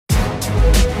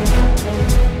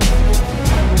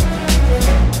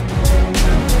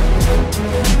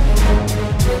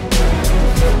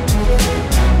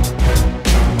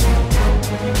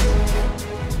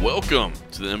Welcome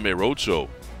to the MMA Roadshow,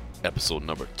 episode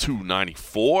number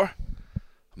 294.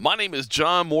 My name is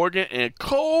John Morgan, and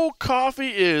Cold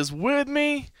Coffee is with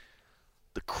me.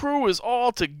 The crew is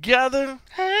all together.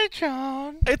 Hey,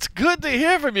 John. It's good to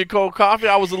hear from you, Cold Coffee.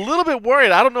 I was a little bit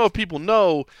worried. I don't know if people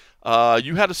know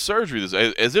you had a surgery.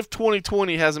 As if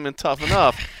 2020 hasn't been tough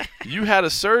enough. You had a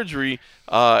surgery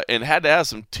and had to have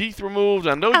some teeth removed.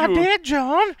 I did,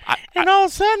 John. And all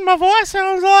of a sudden, my voice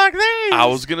sounds like this. I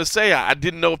was going to say, I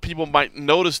didn't know if people might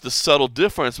notice the subtle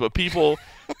difference, but people,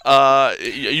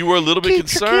 you were a little bit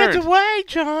concerned. Keep the kids away,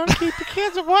 John. Keep the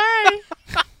kids away.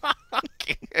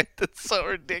 That's so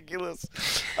ridiculous.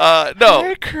 No.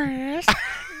 Hey, Chris.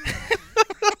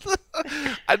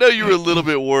 I know you were a little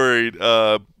bit worried,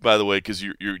 by the way, because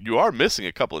you are missing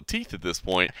a couple of teeth at this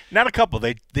point. Not a couple.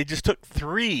 They just took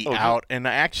 3 out, and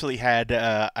I actually had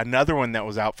another one that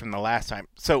was out from the last time.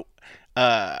 So,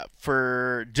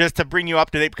 for just to bring you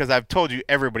up to date, because I've told you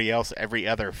everybody else every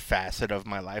other facet of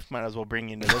my life, might as well bring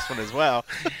you into this one as well.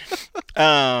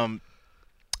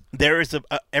 There is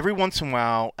every once in a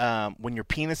while, when your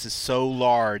penis is so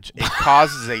large, it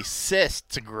causes a cyst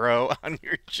to grow on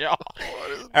your jaw.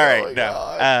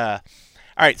 All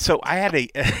right, so I had a.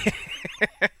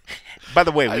 By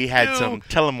the way, we had some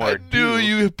Telemore. I knew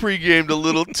you pre-gamed a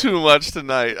little too much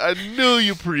tonight. I knew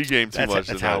you pre-gamed too much tonight.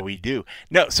 That's how we do.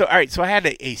 No, so all right, so I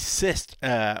had a cyst,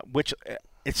 which.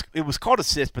 It was called a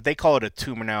cyst, but they call it a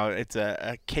tumor now. It's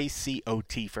a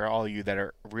KCOT for all of you that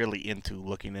are really into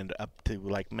looking up to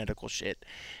like medical shit.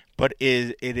 But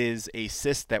it is a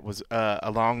cyst that was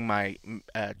along my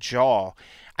jaw.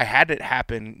 I had it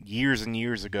happen years and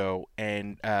years ago,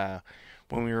 and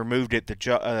when we removed it, the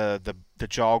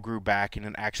jaw grew back, and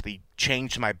it actually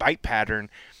changed my bite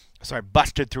pattern. So I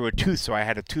busted through a tooth, so I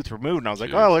had a tooth removed, and I was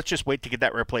like, oh, let's just wait to get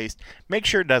that replaced. Make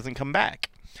sure it doesn't come back.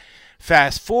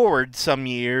 Fast forward some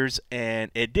years,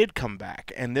 and it did come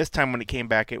back. And this time when it came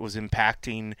back, it was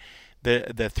impacting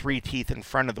the 3 teeth in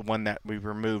front of the one that we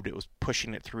removed. It was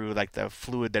pushing it through, like the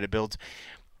fluid that it builds.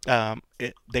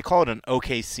 They call it an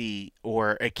OKC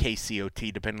or a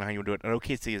KCOT, depending on how you do it. An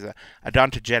OKC is a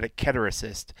odontogenic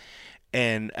keracyst,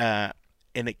 and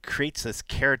it creates this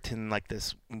keratin, like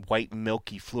this white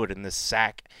milky fluid in this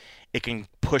sac. It can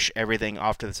push everything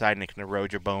off to the side, and it can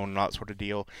erode your bone and all that sort of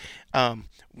deal.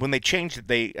 When they changed it,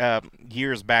 they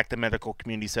years back, the medical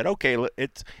community said, okay,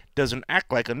 it doesn't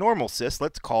act like a normal cyst.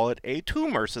 Let's call it a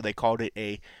tumor. So they called it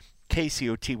a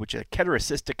KCOT, which is a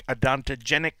keratocystic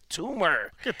odontogenic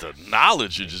tumor. Get the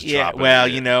knowledge you just dropped. Yeah, well,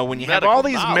 you know, when you have all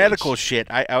these medical shit,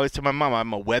 I always tell my mom,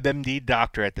 I'm a WebMD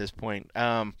doctor at this point.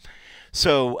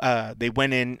 So they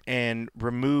went in and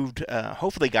removed,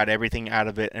 hopefully got everything out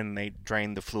of it, and they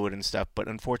drained the fluid and stuff. But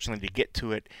unfortunately, to get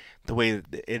to it, the way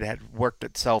that it had worked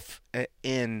itself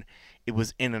in, it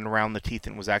was in and around the teeth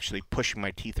and was actually pushing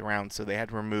my teeth around. So they had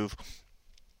to remove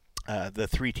the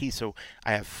 3 teeth. So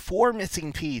I have 4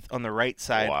 missing teeth on the right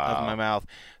side of my mouth.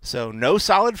 So no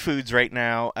solid foods right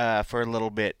now for a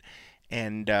little bit.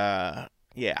 And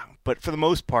yeah, but for the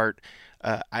most part,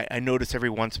 I notice every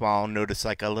once in a while, I'll notice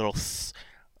like a little,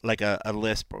 like a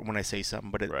lisp when I say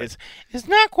something, but it's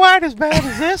not quite as bad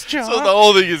as this, John. So the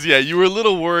whole thing is, you were a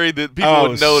little worried that people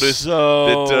would notice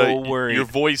that your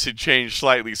voice had changed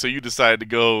slightly, so you decided to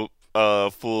go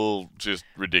full just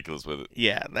ridiculous with it.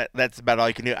 Yeah, that's about all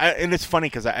you can do. And it's funny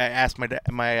because I asked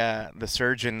the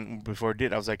surgeon before I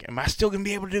did, I was like, am I still going to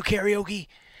be able to do karaoke?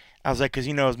 I was like, because,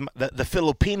 you know, the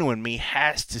Filipino in me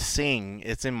has to sing.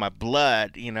 It's in my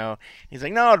blood, you know. He's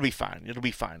like, no, it'll be fine. It'll be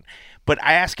fine. But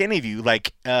I ask any of you,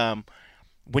 like,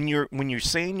 when you're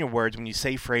saying your words, when you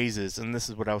say phrases, and this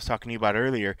is what I was talking to you about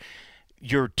earlier,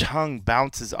 your tongue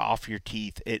bounces off your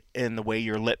teeth and the way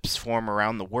your lips form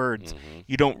around the words. Mm-hmm.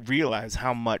 You don't realize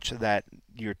how much that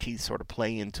your teeth sort of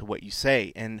play into what you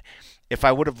say. And if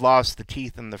I would have lost the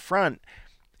teeth in the front,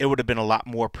 it would have been a lot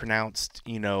more pronounced,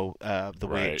 you know, the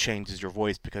way it changes your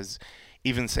voice, because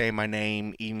even saying my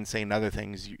name, even saying other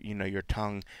things, you know, your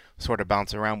tongue sort of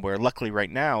bounces around, where luckily right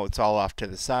now it's all off to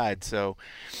the side. So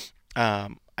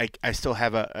I still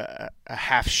have a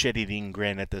half shit-eating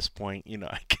grin at this point. You know,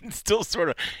 I can still sort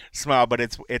of smile, but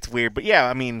it's weird. But yeah,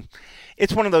 I mean,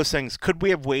 it's one of those things. Could we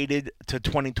have waited to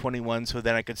 2021 so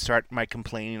that I could start my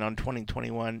complaining on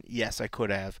 2021? Yes, I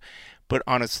could have. But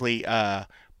honestly,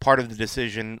 part of the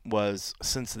decision was,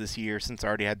 since I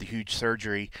already had the huge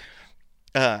surgery,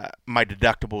 my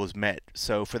deductible was met.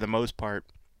 So for the most part,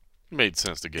 Made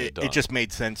sense to get it done. It just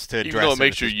made sense to address even though it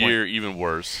makes at your this point. year even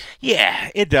worse.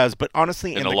 Yeah, it does. But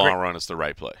honestly, In the long run, it's the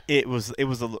right play. it was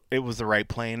the right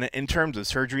play. And in terms of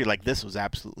surgery, like, this was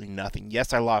absolutely nothing.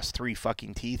 Yes, I lost 3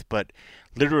 fucking teeth, but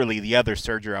literally the other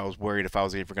surgery, I was worried if I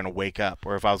was ever going to wake up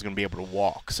or if I was going to be able to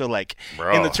walk. So, like,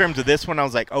 in the terms of this one, I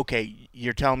was like, okay,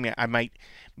 you're telling me I might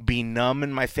be numb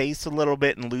in my face a little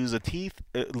bit and lose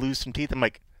some teeth. I'm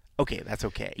like, okay, that's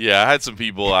okay. Yeah, I had some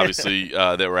people, obviously,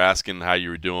 that were asking how you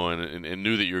were doing and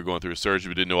knew that you were going through a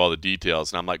surgery but didn't know all the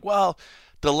details. And I'm like, well,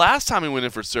 the last time we went in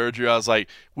for surgery, I was like,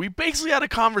 we basically had a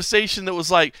conversation that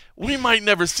was like, we might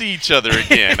never see each other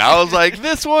again. I was like,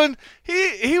 this one,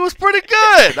 he was pretty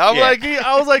good.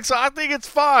 I was like, so I think it's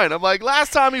fine. I'm like,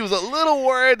 last time he was a little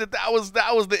worried that was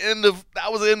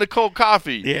the end of cold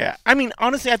coffee. Yeah, I mean,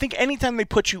 honestly, I think anytime they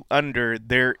put you under,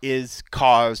 there is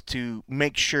cause to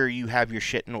make sure you have your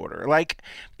shit in order. Like,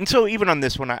 and so even on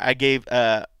this one, I gave.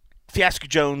 Fiasco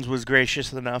Jones was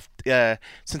gracious enough,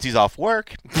 since he's off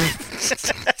work,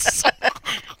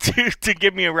 to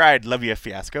give me a ride. Love you,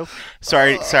 Fiasco.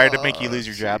 Sorry to make you lose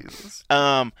your job.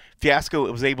 Fiasco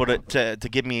was able to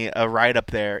give me a ride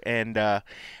up there, and I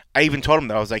even told him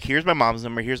that I was like, "Here's my mom's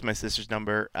number. Here's my sister's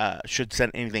number. Should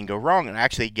anything go wrong?" And I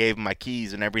actually gave him my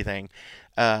keys and everything.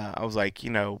 I was like,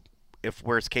 if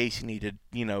worst case you need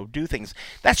to, do things.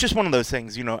 That's just one of those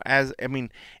things,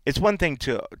 it's one thing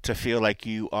to feel like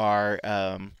you are,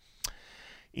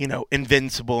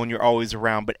 invincible and you're always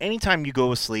around. But anytime you go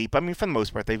to sleep, I mean, for the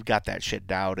most part, they've got that shit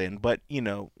dialed in. But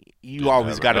you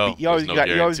always got to be, you always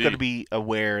got to be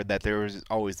aware that there is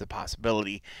always the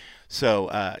possibility.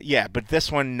 So but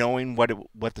this one, knowing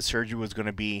what the surgery was going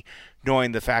to be,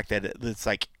 knowing the fact that it's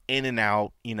like in and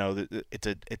out,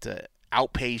 it's a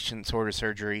outpatient sort of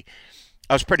surgery,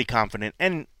 I was pretty confident,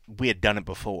 and we had done it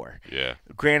before. Yeah.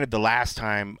 Granted, the last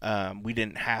time we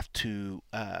didn't have to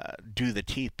do the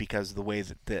teeth because of the way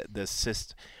that the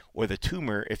cyst or the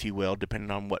tumor, if you will,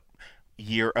 depending on what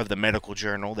year of the medical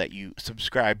journal that you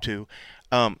subscribe to,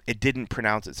 it didn't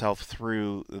pronounce itself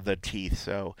through the teeth.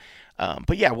 So,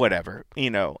 but yeah, whatever.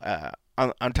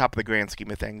 On top of the grand scheme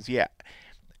of things, yeah.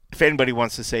 If anybody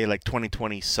wants to say like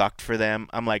 2020 sucked for them,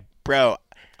 I'm like, bro,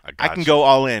 I can go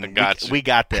all in. We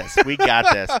got this. We got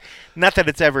this. Not that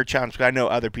it's ever a challenge, because I know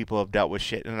other people have dealt with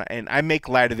shit, and I make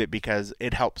light of it because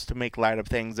it helps to make light of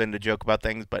things and to joke about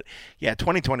things. But yeah,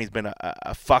 2020 has been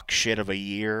a fuck shit of a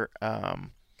year. But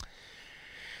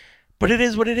it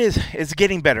is what it is. It's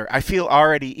getting better. I feel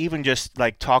already, even just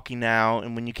like talking now,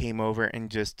 and when you came over,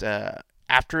 and just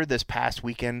after this past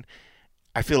weekend,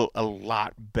 I feel a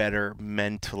lot better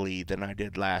mentally than I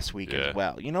did last week as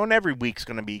well. And every week's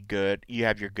going to be good. You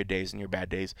have your good days and your bad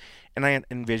days. And I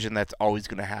envision that's always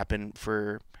going to happen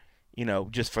for,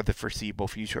 just for the foreseeable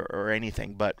future or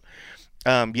anything. But,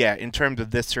 in terms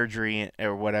of this surgery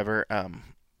or whatever,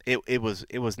 it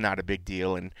was not a big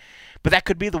deal. But that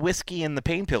could be the whiskey and the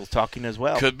pain pills talking as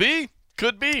well. Could be.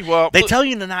 Well, they tell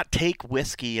you to not take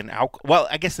whiskey and alcohol. Well,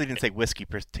 I guess they didn't say whiskey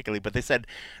particularly, but they said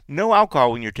no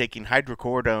alcohol when you're taking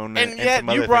hydrocodone. And yet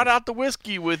you brought out the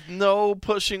whiskey with no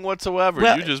pushing whatsoever.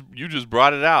 Well, you just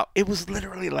brought it out. It was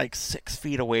literally like 6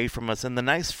 feet away from us in the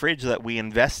nice fridge that we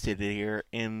invested here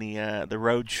in the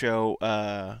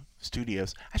Roadshow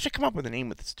studios. I should come up with a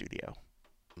name of the studio.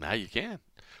 Now you can.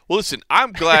 Well, listen,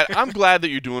 I'm glad that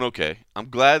you're doing okay. I'm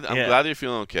glad that you're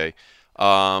feeling okay.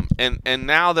 And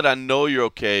now that I know you're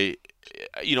okay,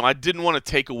 I didn't want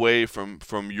to take away from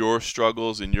your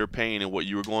struggles and your pain and what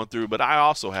you were going through, but I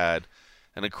also had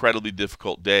an incredibly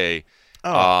difficult day.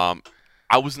 I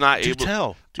was not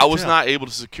able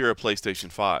to secure a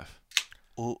PlayStation 5.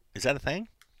 Ooh, is that a thing?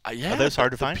 Yeah. Are those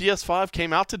hard to find? The PS5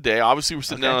 came out today. Obviously, we're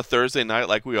sitting down on a Thursday night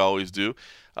like we always do.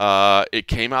 It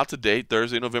came out today,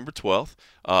 Thursday, November 12th.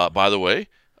 By the way,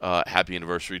 happy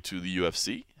anniversary to the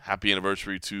UFC. Happy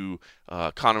anniversary to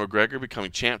Conor McGregor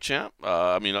becoming champ.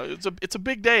 It's a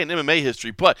big day in MMA history.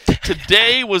 But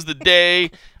today was the day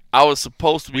I was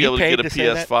supposed to be able to get a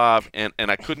PS5,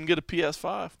 and I couldn't get a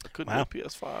PS5. Get a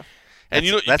PS5. And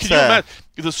can you imagine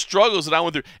the struggles that I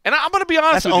went through? And I'm going to be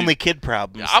honest with you. That's only kid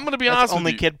problems. I'm going to be honest with you.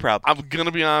 Only kid problems. I'm going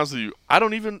to be honest with you. I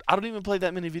don't even play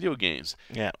that many video games.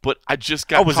 Yeah. But I just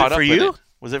got caught up in it. Was it for you?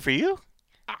 Was it for you?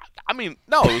 I mean,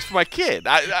 no, it was for my kid.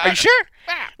 Are you sure?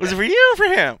 Was it for you or for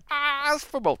him? It's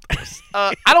for both of us.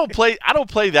 I don't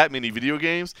play that many video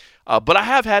games, but I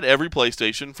have had every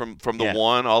PlayStation from the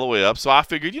 1 all the way up. So I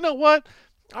figured, you know what?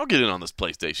 I'll get in on this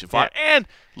PlayStation 5. Yeah. And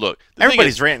look,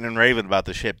 everybody's ranting and raving about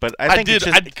the shit, but I think it's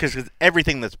just because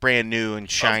everything that's brand new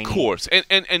and shiny. Of course,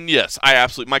 and yes, I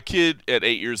absolutely. My kid at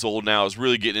 8 years old now is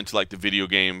really getting into like the video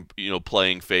game,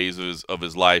 playing phases of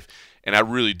his life. and I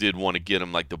really did want to get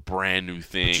him like the brand new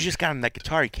thing. But you just got him that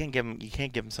guitar. You can't give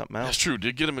him something else. That's true.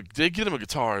 Did get him a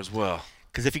guitar as well.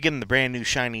 Because if you get him the brand new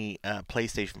shiny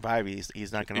PlayStation 5,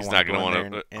 he's not going to want to go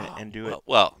in there and do it.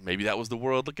 Well, maybe that was the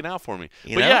world looking out for me.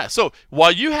 You but know? yeah, so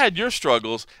while you had your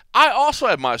struggles, I also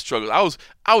had my struggles.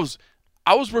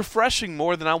 I was refreshing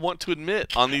more than I want to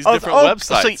admit on these different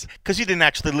websites. Because you didn't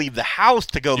actually leave the house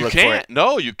to go look for it.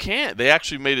 No, you can't. They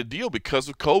actually made a deal because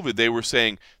of COVID. They were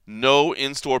saying no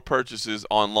in-store purchases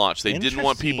on launch. They didn't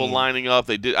want people lining up.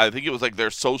 I think it was like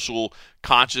their social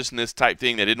consciousness type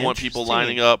thing. They didn't want people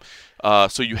lining up.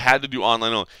 So you had to do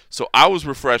online only. So I was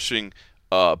refreshing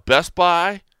Best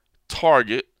Buy,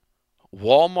 Target,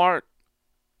 Walmart,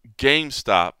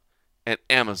 GameStop, and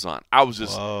Amazon. I was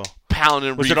just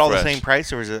pounding. Was it all the same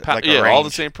price, or was it like a range? all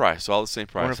the same price. All the same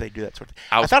price. I wonder if they do that sort of thing.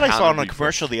 I thought I saw on a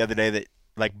commercial the other day that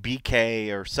like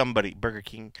BK or somebody, Burger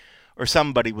King, or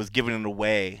somebody was giving it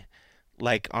away,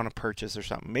 like on a purchase or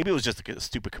something. Maybe it was just a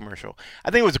stupid commercial.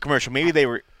 I think it was a commercial. Maybe they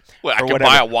were. Well, I could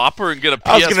buy a Whopper and get a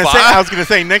PS5. I was gonna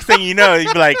say. Next thing you know,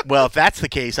 you'd be like, "Well, if that's the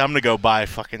case, I'm gonna go buy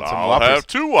fucking some Whoppers." I'll have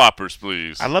 2 Whoppers,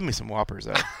 please. I love me some Whoppers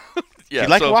though. Yeah, do you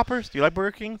like Whoppers? Do you like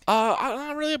Burger King? I'm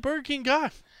not really a Burger King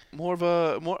guy. More of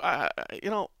a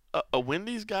a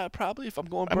Wendy's guy probably if I'm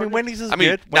going burger. I mean, Wendy's is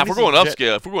good. Now, Wendy's if we're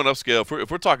going upscale,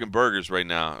 if we're talking burgers right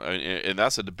now, and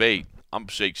that's a debate, I'm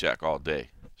Shake Shack all day.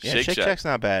 Yeah, Shake Shack's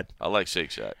not bad. I like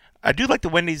Shake Shack. I do like the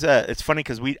Wendy's. It's funny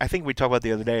because I think we talked about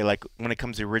the other day, like when it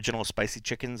comes to original spicy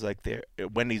chickens, like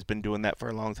Wendy's been doing that for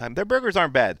a long time. Their burgers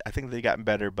aren't bad. I think they've gotten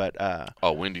better, but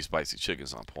Wendy's spicy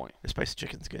chicken's on point. The spicy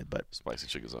chicken's good, but spicy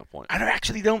chicken's on point. I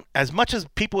don't as much as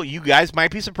people. You guys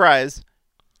might be surprised.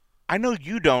 I know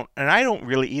you don't, and I don't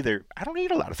really either. I don't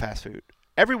eat a lot of fast food.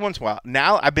 Every once in a while.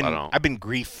 Now I've been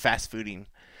grief fast fooding,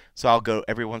 so I'll go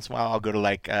every once in a while. I'll go to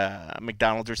like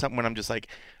McDonald's or something when I'm just like,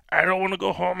 I don't want to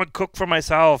go home and cook for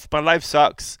myself. My life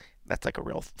sucks. That's like a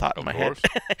real thought in my head.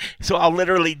 So I'll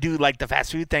literally do like the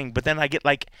fast food thing, but then I get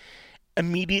like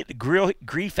immediate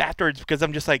grief afterwards because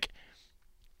I'm just like,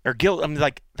 or guilt. I'm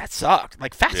like, that sucks.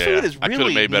 Like fast food is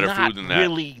really made better food than that.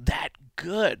 Really that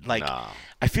good. Like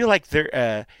I feel like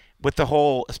they're with the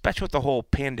whole, especially with the whole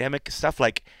pandemic stuff.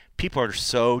 Like people are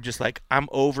so just like, I'm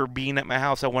over being at my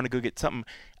house. I want to go get something.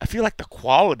 I feel like the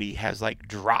quality has like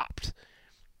dropped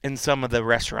in some of the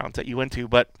restaurants that you went to,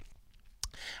 but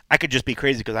I could just be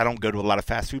crazy because I don't go to a lot of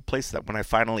fast food places that when I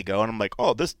finally go and I'm like,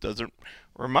 oh, this doesn't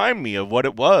remind me of what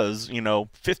it was,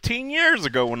 15 years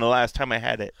ago when the last time I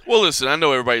had it. Well, listen, I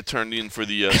know everybody turned in for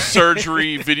the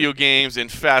surgery, video games,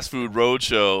 and fast food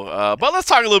roadshow, but let's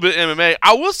talk a little bit MMA.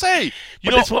 I will say,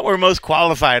 it's what we're most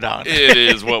qualified on. It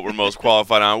is what we're most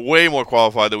qualified on. Way more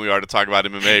qualified than we are to talk about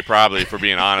MMA, probably, if we're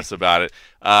being honest about it.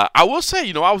 I will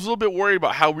say, I was a little bit worried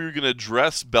about how we were going to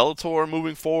address Bellator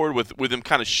moving forward with them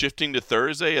kind of shifting to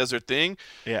Thursday as their thing.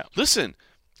 Yeah. Listen,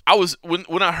 I was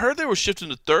when I heard they were shifting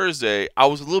to Thursday, I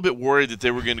was a little bit worried that they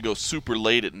were going to go super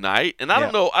late at night. And I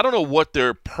don't know what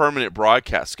their permanent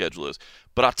broadcast schedule is,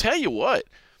 but I'll tell you what.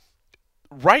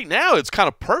 Right now, it's kind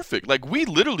of perfect. Like, we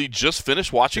literally just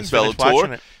finished watching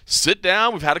Bellator. Sit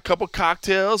down. We've had a couple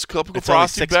cocktails, a couple of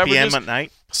frosty beverages. 6 p.m. at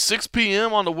night. 6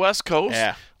 p.m. on the West Coast.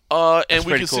 Yeah. And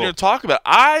we can sit here and talk about it.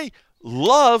 I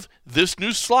love this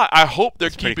new slot. I hope they're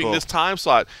keeping this time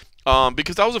slot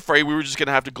because I was afraid we were just going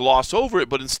to have to gloss over it.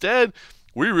 But instead,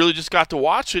 we really just got to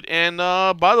watch it. And,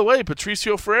 by the way,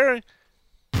 Patricio Freire,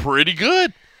 pretty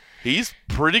good. He's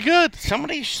pretty good.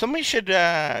 Somebody should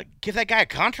give that guy a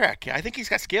contract. I think he's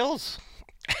got skills.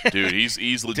 Dude,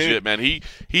 he's legit, man.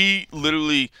 He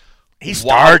literally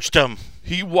starched him.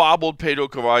 He wobbled Pedro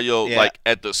Carvalho like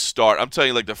at the start. I'm telling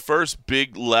you, like the first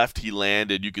big left he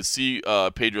landed, you could see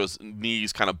Pedro's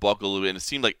knees kind of buckle a little bit, and it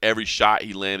seemed like every shot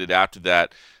he landed after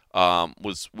that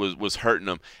was hurting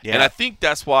him. Yeah. And I think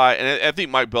that's why. And I think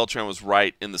Mike Beltran was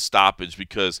right in the stoppage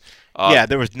because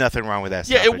there was nothing wrong with that.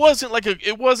 Yeah, it wasn't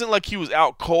like he was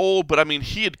out cold, but I mean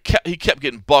he kept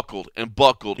getting buckled and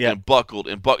buckled and buckled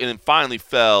and then finally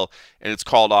fell, and it's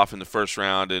called off in the first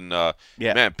round. And man,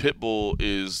 Pitbull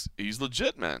he's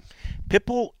legit, man.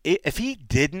 Pitbull, if he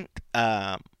didn't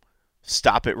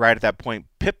stop it right at that point,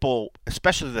 Pitbull,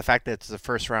 especially the fact that it's the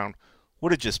first round,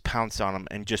 would have just pounced on him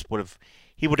and just would have.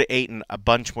 He would have eaten a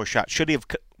bunch more shots. Would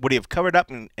he have covered up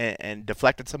and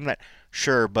deflected some of that?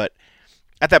 Sure, but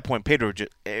at that point, Pedro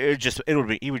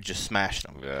he would just smash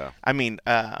them. Yeah. I mean,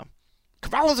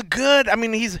 Cavallo's a good. I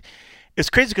mean, it's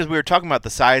crazy because we were talking about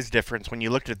the size difference when you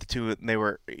looked at the two and they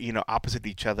were opposite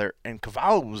each other, and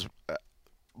Cavallo was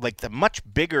like the much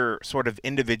bigger sort of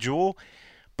individual,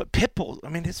 but Pitbull, I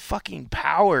mean, his fucking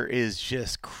power is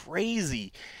just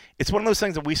crazy. It's one of those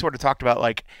things that we sort of talked about,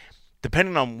 like.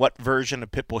 depending on what version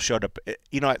of Pitbull showed up,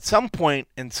 at some point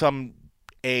in some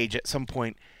age, at some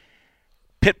point,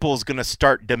 Pitbull's going to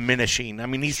start diminishing. I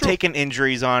mean, he's taken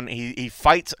injuries on. He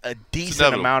fights a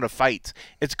decent amount of fights.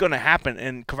 It's going to happen.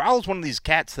 And Cavallo's one of these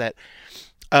cats that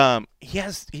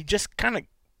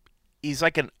he's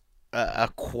like a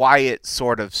quiet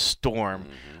sort of storm.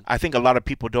 Mm-hmm. I think a lot of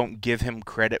people don't give him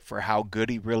credit for how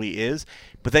good he really is.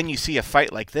 But then you see a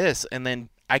fight like this, and then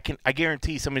I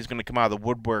guarantee somebody's going to come out of the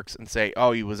woodworks and say,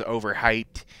 "Oh, he was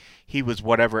overhyped. He was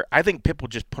whatever." I think Pitbull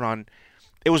just put on.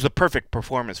 It was the perfect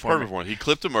performance for him. Perfect one. He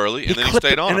clipped him early, and then he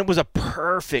stayed on. And it was a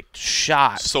perfect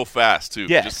shot. So fast, too.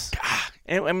 Yes.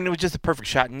 It was just a perfect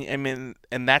shot. And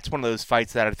that's one of those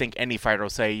fights that I think any fighter will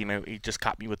say, he just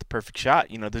caught me with the perfect shot.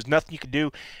 There's nothing you could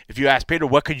do. If you ask Pedro,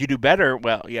 what could you do better?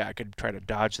 Well, yeah, I could try to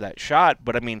dodge that shot.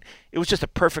 But, it was just a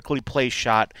perfectly placed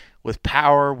shot with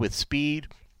power, with speed.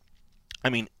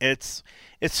 It's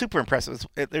super impressive.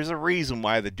 There's a reason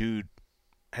why the dude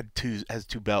has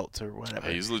two belts or whatever.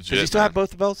 He's legit. Does he still have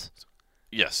both the belts?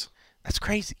 Yes. That's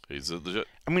crazy. He's legit.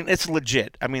 It's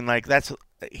legit.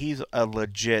 He's a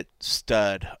legit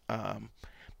stud.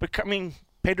 But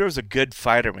Pedro's a good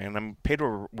fighter, man.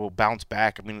 Pedro will bounce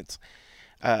back.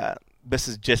 This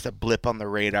is just a blip on the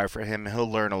radar for him.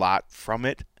 He'll learn a lot from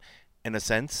it, in a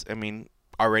sense.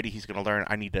 Already he's going to learn.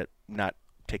 I need to not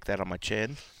take that on my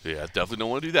chin. Yeah, I definitely don't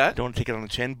want to do that. Don't want to take it on the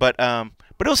chin, but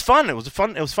it was fun. It was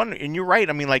fun, and you're right.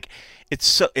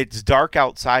 It's dark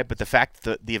outside, but the fact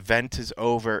that the event is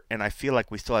over, and I feel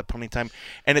like we still have plenty of time,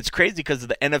 and it's crazy because of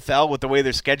the NFL with the way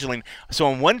they're scheduling. So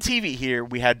on one TV here,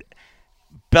 we had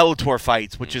Bellator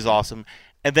fights, which is awesome,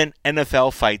 and then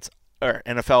NFL fights or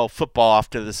NFL football off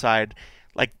to the side.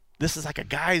 This is like a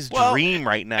guy's dream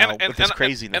right now with this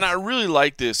craziness. And I really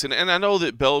like this. And I know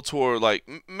that Bellator,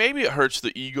 maybe it hurts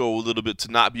the ego a little bit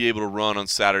to not be able to run on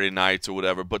Saturday nights or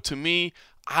whatever. But to me,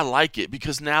 I like it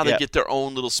because now they get their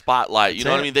own little spotlight. You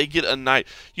know what I mean? They get a night,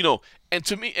 And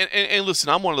to me, and listen,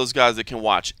 I'm one of those guys that can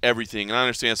watch everything. And I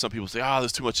understand some people say,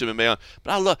 there's too much MMA on.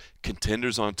 But I love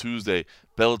Contenders on Tuesday,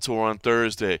 Bellator on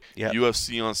Thursday,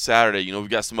 UFC on Saturday. We've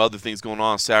got some other things going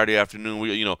on Saturday afternoon.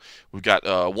 We've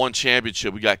got One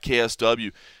Championship. We got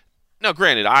KSW. Now,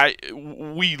 granted,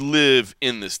 we live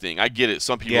in this thing. I get it.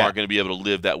 Some people aren't going to be able to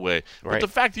live that way. Right. But the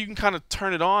fact that you can kind of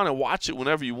turn it on and watch it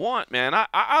whenever you want, man,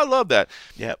 I love that.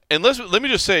 Yep. And let me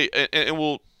just say, and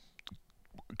we'll,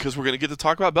 because we're going to get to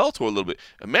talk about Bellator a little bit.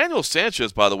 Emmanuel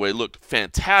Sanchez, by the way, looked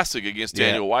fantastic against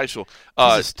Daniel Weichel.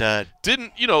 He's a stud.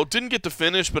 Didn't get to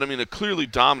finish, but a clearly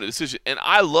dominant decision. And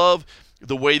I love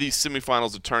the way these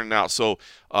semifinals are turning out. So,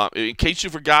 in case you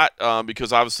forgot,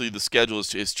 because obviously the schedule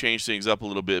has changed things up a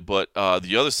little bit, but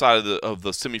the other side of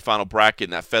the semifinal bracket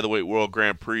in that Featherweight World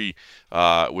Grand Prix,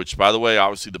 which, by the way,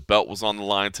 obviously the belt was on the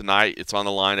line tonight. It's on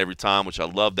the line every time, which I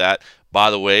love that. By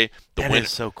the way,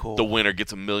 is so cool. The winner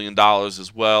gets $1 million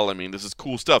as well. This is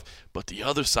cool stuff. But the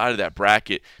other side of that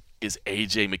bracket is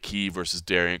A.J. McKee versus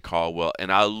Darian Caldwell.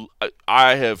 And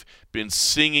I have been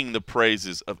singing the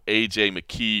praises of A.J.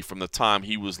 McKee from the time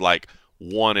he was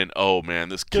 1-0, man.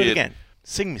 This kid. Do it again.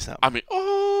 Sing me something.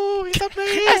 He's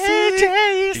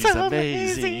amazing. He's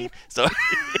amazing. So,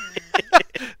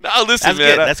 now listen, that's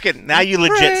man. That's good. Now you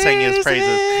legit sing his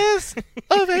praises.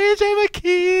 Of A.J.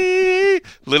 McKee.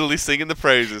 Literally singing the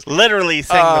praises. Literally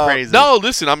sing the praises. No,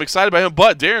 listen, I'm excited about him,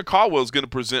 but Darren Caldwell is going to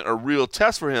present a real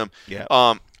test for him. Yeah.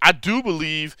 I do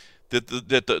believe that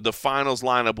the finals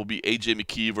lineup will be A.J.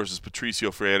 McKee versus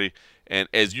Patricio Freire, and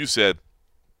as you said,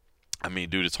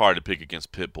 dude, it's hard to pick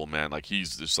against Pitbull, man.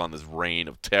 He's just on this reign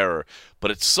of terror.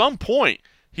 But at some point,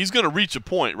 he's going to reach a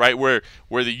point, right, where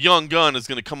the young gun is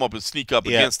going to come up and sneak up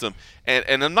against him.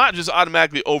 And I'm not just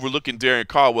automatically overlooking Darren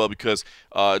Caldwell because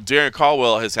Darren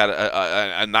Caldwell has had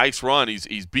a nice run.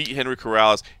 He's beat Henry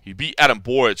Corrales. He beat Adam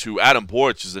Boric, who Adam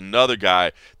Boric is another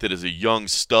guy that is a young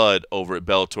stud over at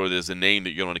Bellator. There's a name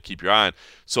that you're going to keep your eye on.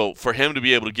 So for him to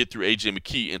be able to get through A.J.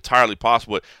 McKee, entirely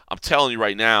possible. But I'm telling you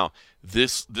right now,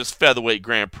 this featherweight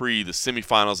Grand Prix, the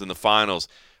semifinals and the finals,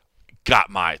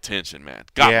 got my attention, man.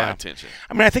 Got my attention.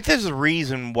 I think there's a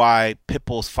reason why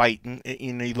Pitbull's fighting.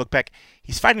 You look back,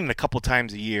 he's fighting a couple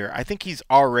times a year. I think he's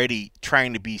already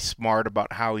trying to be smart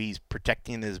about how he's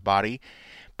protecting his body.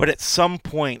 But at some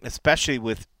point, especially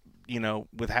with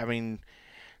having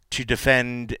to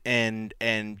defend and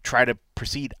try to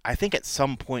proceed, I think at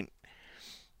some point,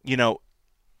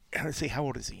 let's see, how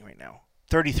old is he right now?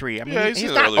 33. He's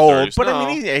not old, 30s. but No.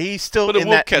 he's still but in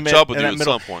that catch up with you at at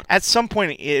some point. At some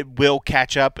point, it will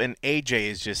catch up, and AJ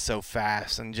is just so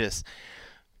fast and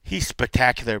he's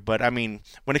spectacular. But when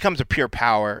it comes to pure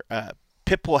power,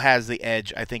 Pitbull has the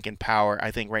edge, I think, in power.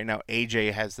 I think right now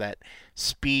AJ has that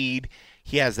speed.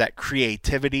 He has that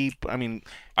creativity. I mean,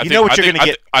 what you're going to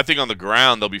get. I think on the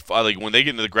ground they'll be fun. Like when they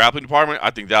get into the grappling department, I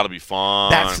think that'll be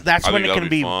fun. That's when it can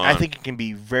be. I think it can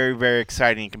be very, very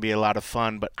exciting. It can be a lot of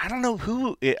fun. But I don't know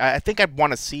who. I think I'd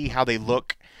want to see how they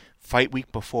look fight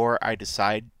week before I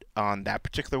decide on that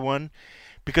particular one,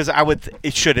 because I would.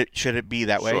 Should it be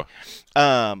that way?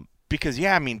 Sure. Because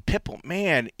I mean, Pitbull,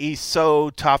 man, he's so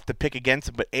tough to pick against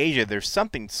him. But Asia, there's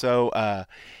something so.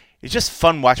 It's just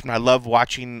fun watching. I love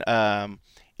watching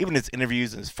even his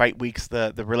interviews and his fight weeks.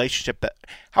 The relationship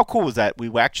how cool was that? We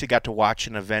actually got to watch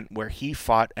an event where he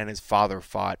fought and his father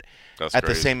fought at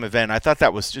the same event. I thought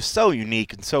that was just so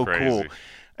unique and so cool.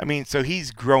 I mean, so he's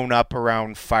grown up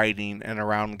around fighting and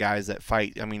around guys that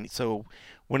fight. I mean, so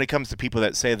when it comes to people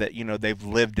that say that they've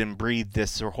lived and breathed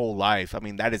this their whole life, I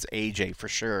mean that is AJ for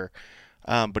sure.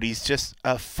 But he's just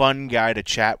a fun guy to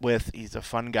chat with. He's a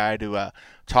fun guy to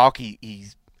talk.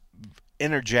 He's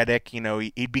energetic.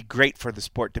 He'd be great for the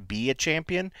sport to be a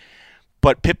champion,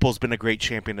 but Pitbull's been a great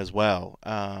champion as well.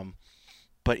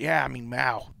 But I mean,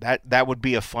 wow, that would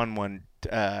be a fun one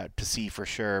to see for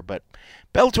sure. But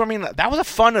Bellator, I mean, that was a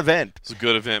fun event. It's a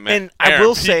good event, man. And I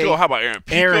will say, how about Aaron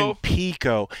Pico? Aaron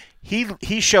Pico,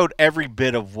 he showed every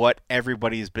bit of what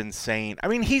everybody has been saying. I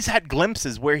mean, he's had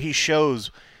glimpses where he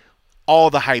shows all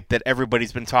the hype that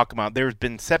everybody's been talking about. There's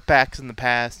been setbacks in the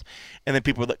past, and then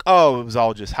people were like, "Oh, it was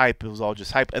all just hype. It was all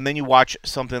just hype." And then you watch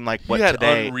something like what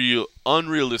today.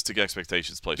 Unrealistic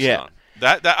expectations placed on.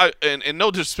 And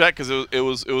no disrespect, because it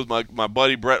was my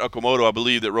buddy Brett Okamoto, I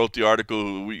believe, that wrote the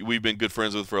article. We've been good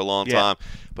friends with for a long time.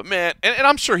 But man, and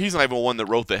I'm sure he's not even one that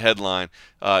wrote the headline.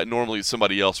 Normally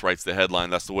somebody else writes the headline.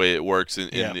 That's the way it works in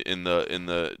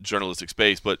the journalistic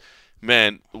space. But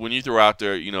man, when you throw out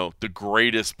there, the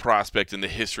greatest prospect in the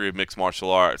history of mixed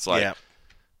martial arts, like,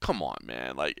 come on,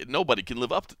 man, like nobody can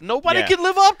live up to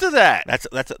that.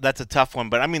 That's a tough one,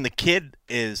 but I mean, the kid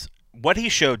is what he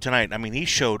showed tonight. I mean, he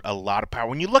showed a lot of power.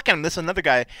 When you look at him, this is another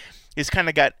guy. He's kind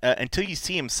of got until you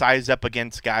see him sized up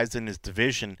against guys in his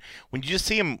division. When you just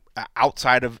see him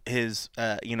outside of his,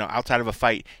 outside of a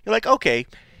fight, you're like, okay.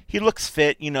 He looks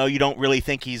fit, you don't really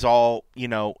think he's all, he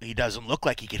doesn't look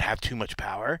like he could have too much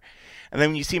power. And then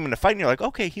when you see him in the fight, you're like,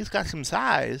 okay, he's got some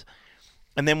size.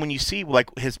 And then when you see like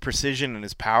his precision and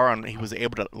his power, he was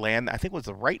able to land, I think it was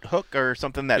the right hook or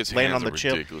something that landed on the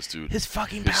chip. Dude. His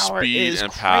fucking power is crazy.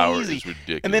 Power is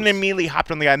ridiculous. And then immediately hopped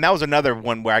on the guy. And that was another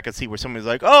one where I could see where somebody's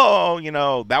like,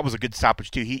 oh, that was a good stoppage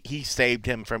too. He saved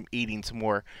him from eating some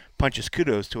more punches.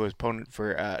 Kudos to his opponent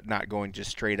for not going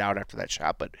just straight out after that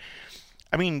shot. But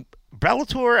I mean,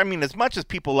 Bellator, I mean, as much as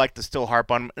people like to still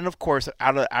harp on them, and of course,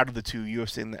 out of the two,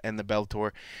 UFC and the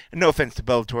Bellator, and no offense to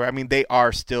Bellator, I mean, they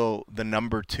are still the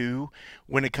number 2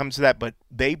 when it comes to that, but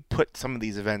they put some of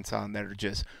these events on that are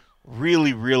just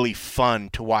really, really fun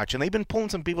to watch, and they've been pulling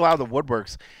some people out of the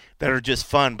woodworks that are just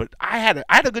fun, but I had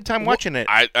a good time watching it.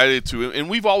 I did too, and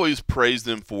we've always praised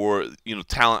them for,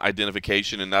 talent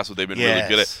identification, and that's what they've been really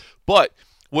good at. But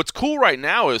what's cool right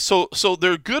now is so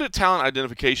they're good at talent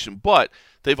identification, but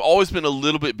they've always been a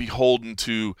little bit beholden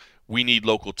to we need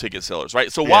local ticket sellers,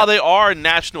 right? So while they are a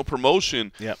national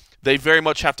promotion, they very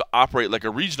much have to operate like a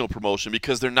regional promotion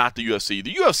because they're not the UFC.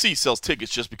 The UFC sells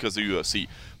tickets just because they're UFC.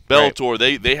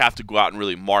 Bellator, they have to go out and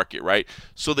really market, right?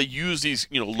 So they use these,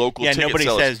 local ticket sellers. Yeah, nobody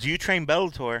says, do you train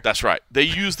Bellator? That's right. They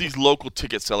use these local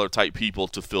ticket seller type people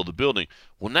to fill the building.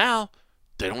 Well, now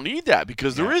they don't need that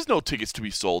because there is no tickets to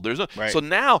be sold. So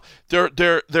now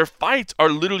their fights are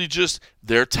literally just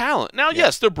their talent. Now,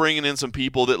 yes, they're bringing in some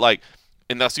people that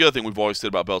and that's the other thing we've always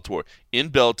said about Bellator. In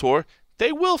Bellator,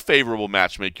 they will favorable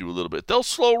match make you a little bit. They'll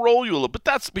slow roll you a little bit.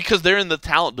 That's because they're in the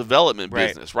talent development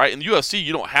business, right? In the UFC,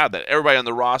 you don't have that. Everybody on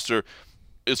the roster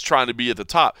is trying to be at the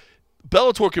top.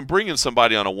 Bellator can bring in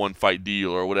somebody on a one-fight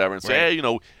deal or whatever and say,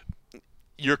 hey,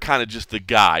 you're kind of just the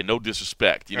guy. No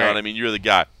disrespect. You know what I mean? You're the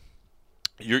guy.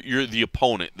 You're the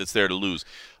opponent that's there to lose.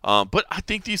 But I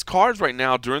think these cards right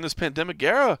now during this pandemic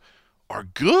era are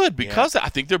good because I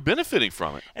think they're benefiting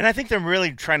from it. And I think they're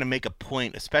really trying to make a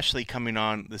point, especially coming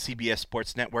on the CBS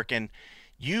Sports Network. And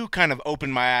you kind of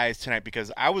opened my eyes tonight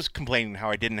because I was complaining how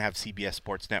I didn't have CBS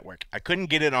Sports Network. I couldn't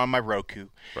get it on my Roku.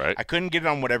 Right. I couldn't get it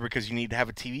on whatever because you need to have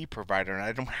a TV provider, and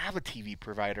I don't have a TV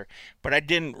provider. But I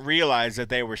didn't realize that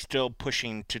they were still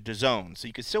pushing to DAZN. So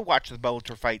you could still watch the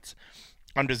Bellator fights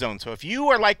on DAZN. So if you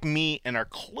are like me and are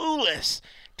clueless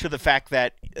to the fact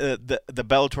that the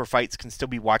Bellator fights can still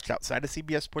be watched outside of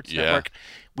CBS Sports Network,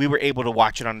 we were able to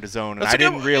watch it on DAZN, and I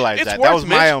didn't realize that. That was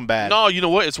my own bad. No, you know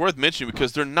what? It's worth mentioning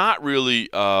because they're not really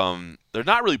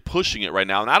pushing it right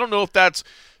now, and I don't know if that's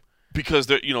because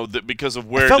they're because of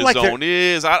where felt the like zone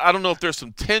is. I don't know if there's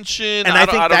some tension. And I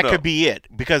think that know. could be it,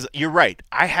 because you're right.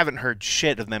 I haven't heard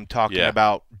shit of them talking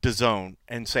about DAZN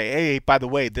and say, hey, by the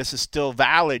way, this is still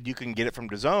valid. You can get it from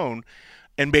DAZN,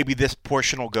 and maybe this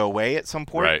portion will go away at some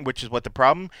point, which is what the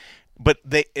problem. But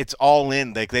it's all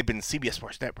in. Like, they've been CBS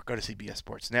Sports Network, go to CBS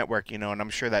Sports Network, and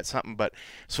I'm sure that's something. But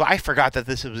so I forgot that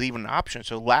this was even an option.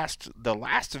 So the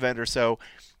last event or so,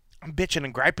 I'm bitching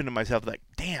and griping to myself like,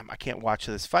 damn, I can't watch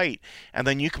this fight. And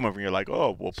then you come over and you're like,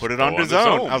 oh, we'll put it on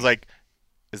DAZN. I was like,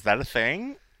 is that a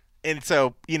thing? And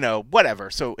so, whatever.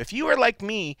 So if you are like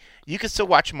me, you can still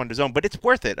watch them on DAZN, but it's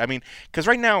worth it. I mean, because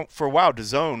right now, for a while,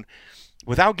 DAZN,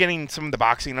 without getting some of the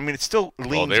boxing, I mean, it still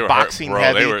leans boxing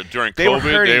heavy. During COVID,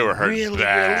 they were hurting really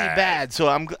bad. So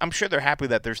I'm sure they're happy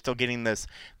that they're still getting this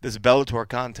Bellator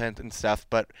content and stuff.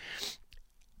 But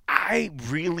I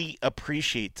really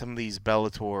appreciate some of these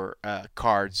Bellator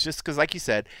cards, just because, like you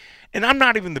said, and I'm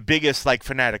not even the biggest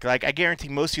fanatic. Like, I guarantee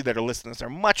most of you that are listening to this are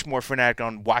much more fanatic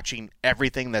on watching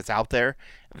everything that's out there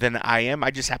than I am. I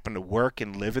just happen to work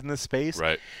and live in this space.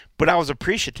 Right. But I was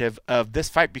appreciative of this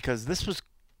fight because this was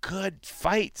good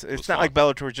fights. It's not like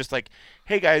Bellator is just like,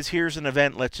 hey guys, here's an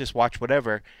event, let's just watch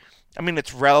whatever. I mean,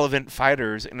 it's relevant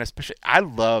fighters, and especially I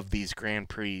love these Grand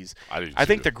Prix. I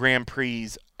think the Grand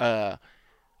Prix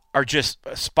are just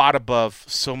a spot above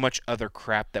so much other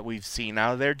crap that we've seen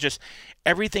out of there. Just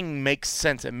everything makes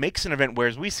sense. It makes an event,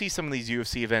 whereas we see some of these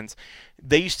UFC events,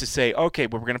 they used to say, okay,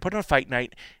 well, we're going to put on a fight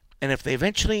night, and if they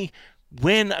eventually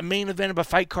win a main event of a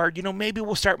fight card, maybe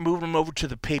we'll start moving them over to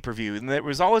the pay-per-view. And it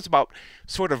was always about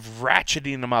sort of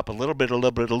ratcheting them up a little bit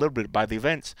by the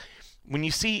events. When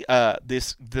you see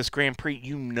this Grand Prix,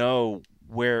 you know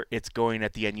where it's going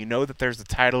at the end. You know that there's a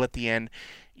title at the end.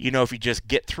 If you just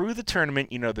get through the tournament,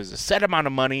 there's a set amount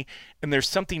of money, and there's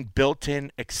something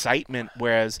built-in excitement,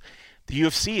 whereas the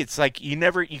UFC, it's like you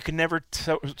can never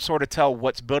sort of tell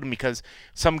what's building, because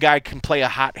some guy can play a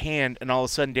hot hand, and all of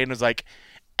a sudden Dana's like,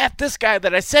 F this guy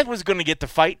that I said was going to get the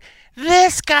fight.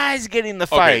 This guy's getting the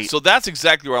fight. Okay, so that's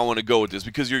exactly where I want to go with this,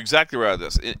 because you're exactly right with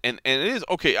this. And it is,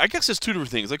 okay, I guess there's two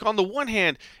different things. Like, on the one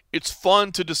hand, it's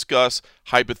fun to discuss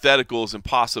hypotheticals and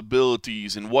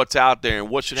possibilities and what's out there and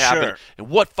what should happen and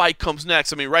what fight comes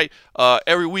next. I mean, right,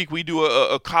 every week we do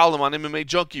a column on MMA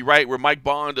Junkie, right, where Mike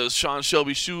Bond does Sean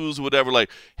Shelby's shoes or whatever,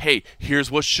 like, hey, here's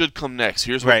what should come next.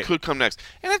 Here's what could come next.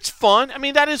 And it's fun. I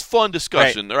mean, that is fun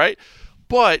discussion, right?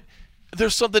 But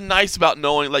there's something nice about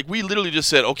knowing, like, we literally just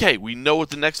said, okay, we know what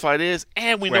the next fight is,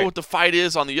 and we know what the fight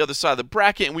is on the other side of the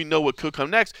bracket, and we know what could come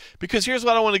next, because here's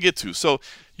what I want to get to. So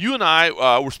you and I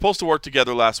were supposed to work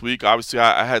together last week. Obviously,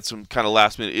 I had some kind of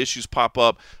last-minute issues pop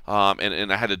up,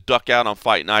 and I had to duck out on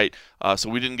fight night, so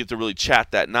we didn't get to really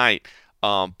chat that night.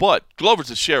 But Glover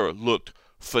Teixeira looked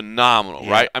phenomenal,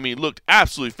 right? I mean, looked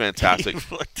absolutely fantastic.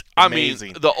 I mean,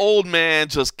 the old man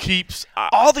just keeps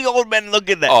all the old men look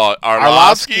at that.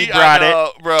 Arlovsky brought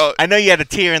it, bro. I know you had a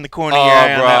tear in the corner of your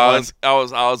eye on that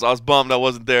one. I was bummed I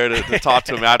wasn't there to talk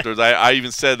to him afterwards. I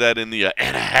even said that in the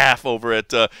and a half over at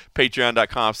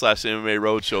patreon.com/MMA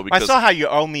Roadshow, because I saw how you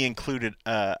only included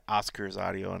Oscar's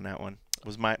audio on that one.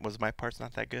 Was my parts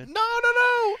not that good?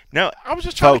 No. I was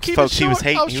just trying to keep it short. He was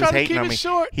hating on me.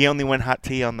 Short. He only went hot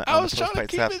tea on the I was trying to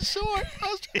keep stuff. it short.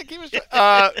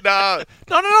 No.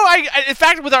 In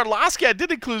fact, with Arlovsky, I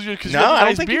did include you because you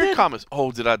had nice beard comments.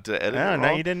 Oh, did I edit it wrong?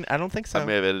 No, you didn't. I don't think so. I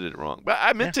may have edited it wrong. But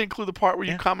I meant to include the part where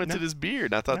you commented his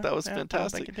beard. I thought that was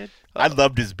fantastic. I think you did. I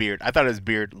loved his beard. I thought his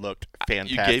beard looked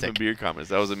fantastic. You gave him beard comments.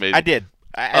 That was amazing. I did.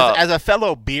 As a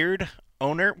fellow beard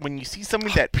owner, when you see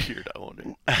somebody that beard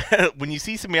owner, when you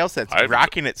see somebody else that's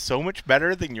rocking it so much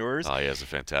better than yours, he has a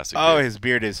fantastic beard. His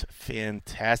beard is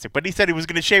fantastic. But he said he was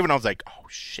going to shave, and I was like, oh,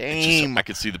 shame. I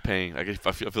could see the pain. I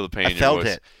feel the pain.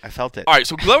 I felt it. All right,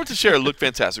 so Glover Teixeira looked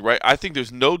fantastic, right? I think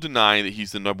there's no denying that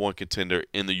he's the number one contender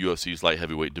in the UFC's light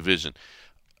heavyweight division.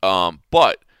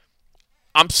 But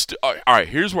I'm still all right.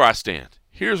 Here's where I stand.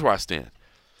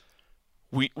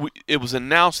 It was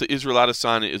announced that Israel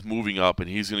Adesanya is moving up, and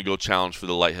he's going to go challenge for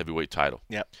the light heavyweight title.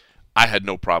 Yep. I had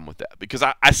no problem with that, because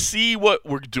I see what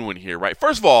we're doing here, right?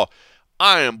 First of all,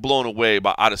 I am blown away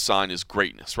by Adesanya's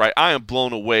greatness, right? I am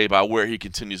blown away by where he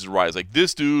continues to rise. Like,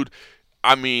 this dude,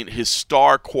 I mean, his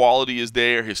star quality is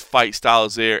there, his fight style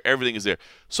is there, everything is there.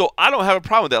 So I don't have a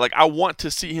problem with that. Like, I want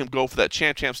to see him go for that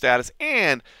champ status,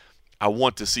 and I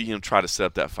want to see him try to set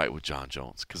up that fight with John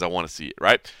Jones, because I want to see it,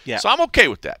 right? Yeah. So I'm okay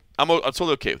with that. I'm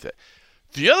totally okay with that.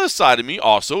 The other side of me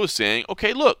also is saying,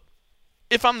 okay, look,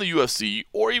 if I'm the UFC,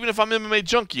 or even if I'm MMA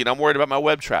Junkie and I'm worried about my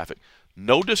web traffic,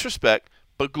 no disrespect,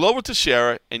 but Glover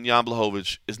Teixeira and Jan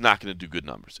Blachowicz is not going to do good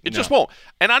numbers. It just won't.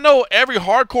 And I know every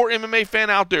hardcore MMA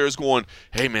fan out there is going,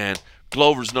 hey, man,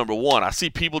 Glover's number one. I see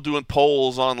people doing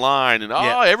polls online, and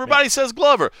Yeah, everybody says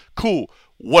Glover. Cool.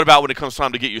 What about when it comes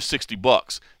time to get your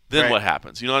 $60? Then Right. what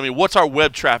happens? You know what I mean? What's our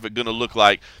web traffic going to look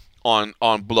like on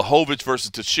Blachowicz versus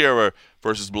Teixeira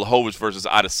versus Blachowicz versus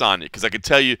Adesanya? Because I can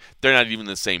tell you they're not even in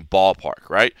the same ballpark,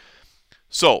 right?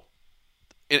 So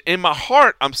in my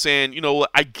heart, I'm saying, you know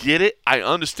what? I get it. I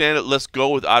understand it. Let's go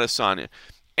with Adesanya.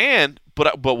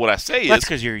 But what I say That's is,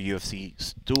 because you're a UFC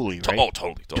stoolie, right? oh,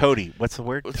 totally. Toady. What's the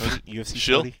word? Toady? UFC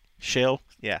Shill? toady? Shill?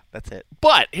 Yeah, that's it.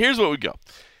 But here's where we go.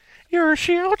 You're a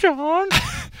shill, John.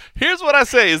 Here's what I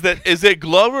say is that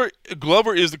Glover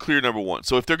is the clear number one.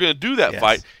 So if they're going to do that Yes.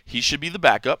 fight, he should be the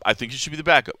backup. I think he should be the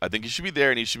backup. I think he should be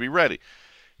there and he should be ready.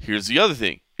 Here's the other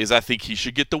thing is I think he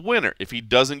should get the winner. If he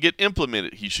doesn't get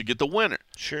implemented, he should get the winner.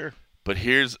 Sure. But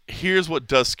here's what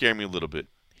does scare me a little bit.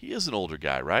 He is an older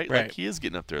guy, right? Right. Like he is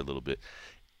getting up there a little bit.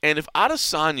 And if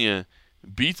Adesanya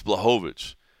beats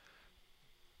Blachowicz,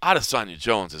 Adesanya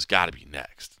Jones has got to be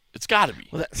next. It's got to be.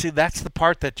 Well, that's the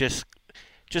part that just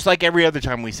like every other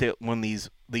time we see when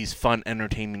these fun,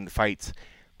 entertaining fights,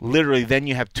 literally then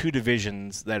you have two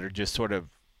divisions that are just sort of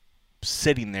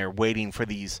sitting there waiting for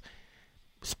these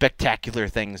spectacular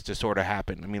things to sort of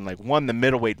happen. I mean, like the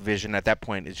middleweight division at that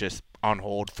point is just on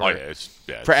hold for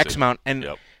X amount. And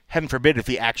heaven forbid if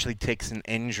he actually takes an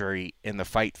injury in the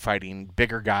fighting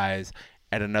bigger guys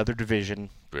at another division.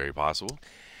 Very possible.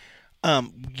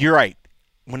 You're right.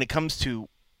 When it comes to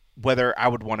whether I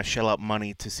would want to shell out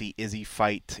money to see Izzy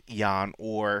fight Jan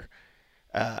or,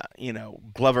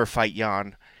 Glover fight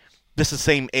Jan, this is the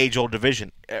same age-old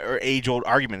division or age-old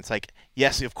argument. It's like,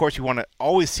 yes, of course you want to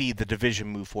always see the division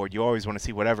move forward. You always want to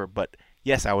see whatever, but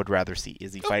yes, I would rather see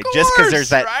Izzy fight just because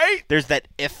there's that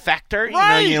if factor.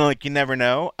 Right. You never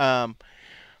know.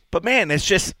 But man, it's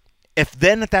just. If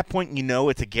then at that point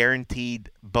it's a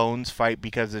guaranteed Bones fight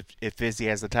because if Izzy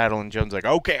has the title and Jones is like,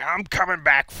 okay, I'm coming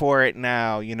back for it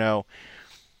now,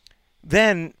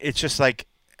 then it's just like,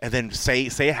 and then say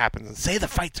it happens and say the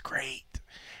fight's great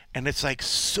and it's like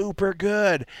super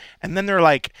good, and then they're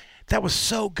like, that was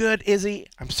so good, Izzy,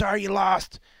 I'm sorry you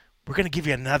lost, we're gonna give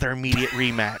you another immediate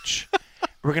rematch.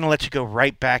 We're gonna let you go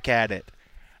right back at it.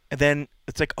 And then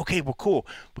it's like, okay, well, cool.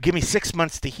 Well, give me 6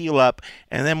 months to heal up,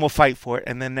 and then we'll fight for it.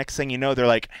 And then next thing you know, they're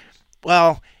like,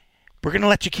 well, we're going to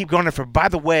let you keep going. By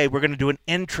the way, we're going to do an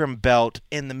interim belt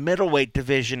in the middleweight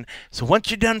division. So once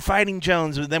you're done fighting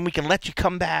Jones, then we can let you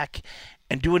come back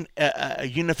and do a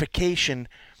unification,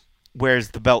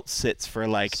 whereas the belt sits for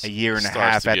like a year and a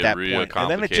half at that point.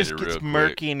 And then it just gets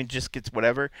murky and it just gets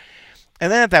whatever. And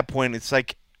then at that point, it's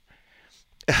like,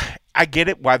 I get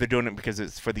it why they're doing it because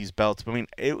it's for these belts. But I mean,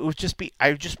 it would just be.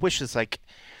 I just wish it's like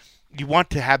you want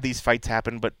to have these fights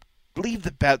happen, but leave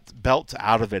the belts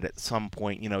out of it at some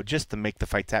point, just to make the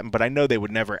fights happen. But I know they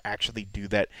would never actually do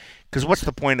that because what's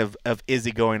the point of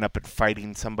Izzy going up and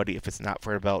fighting somebody if it's not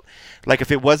for a belt? Like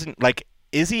if it wasn't like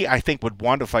Izzy, I think would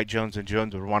want to fight Jones and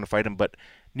Jones would want to fight him, but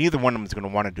neither one of them is going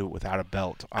to want to do it without a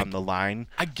belt on the line.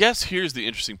 I guess here's the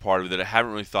interesting part of it that I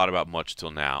haven't really thought about much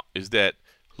till now is that.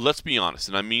 Let's be honest,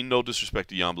 and I mean no disrespect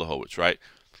to Jan Blachowicz, right?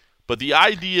 But the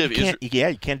idea of Israel... Yeah,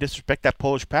 you can't disrespect that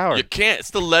Polish power. You can't.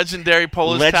 It's the legendary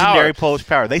Polish power. Legendary Polish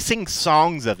power. They sing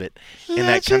songs of it in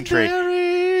that country.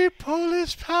 Legendary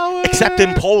Polish power. Except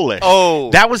in Polish.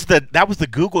 Oh. That was the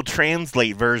Google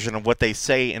Translate version of what they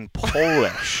say in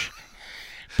Polish.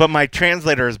 But my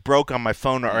translator is broke on my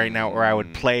phone right now, or I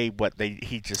would play what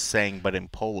he just sang, but in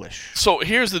Polish. So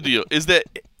here's the deal, is that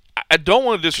I don't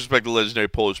want to disrespect the legendary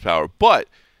Polish power, but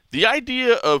the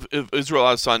idea of Israel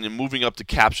Adesanya moving up to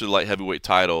capture the light heavyweight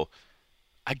title,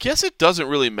 I guess it doesn't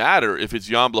really matter if it's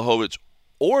Jan Blachowicz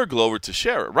or Glover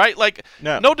Teixeira, right? Like,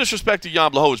 no disrespect to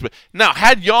Jan Blachowicz, but now,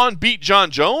 had Jan beat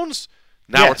John Jones,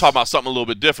 now we're talking about something a little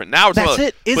bit different. Now we're talking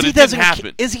about, but it didn't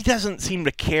happen. Izzy doesn't seem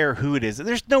to care who it is.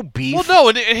 There's no beef. Well, no,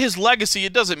 and his legacy,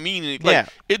 it doesn't mean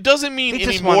it doesn't mean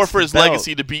any more for his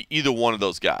legacy to beat either one of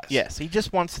those guys. Yes, he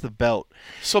just wants the belt.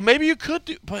 So maybe you could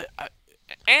do, but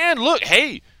and look,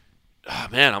 hey. Oh,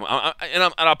 man, I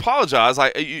apologize.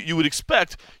 You would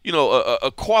expect,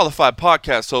 a qualified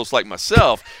podcast host like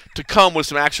myself to come with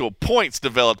some actual points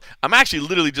developed. I'm actually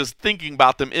literally just thinking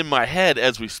about them in my head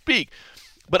as we speak.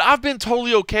 But I've been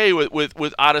totally okay with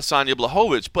Adesanya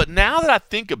Blachowicz. But now that I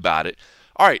think about it,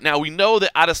 All right, now we know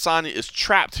that Adesanya is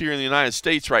trapped here in the United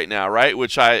States right now, right?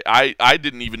 Which I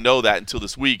didn't even know that until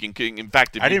this week. And in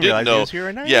fact, if I you didn't didn't realize know, he was here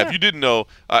right now. yeah, if you didn't know,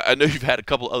 I know you've had a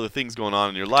couple other things going on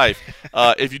in your life.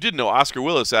 If you didn't know, Oscar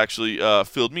Willis actually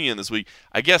filled me in this week.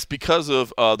 I guess because of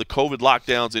the COVID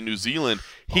lockdowns in New Zealand,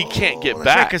 he can't get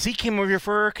back because he came over here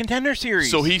for a Contender Series.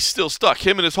 So he's still stuck.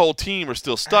 Him and his whole team are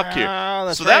still stuck here.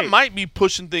 That's so right. that might be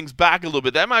pushing things back a little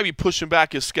bit. That might be pushing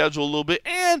back his schedule a little bit.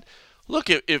 And look,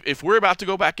 if we're about to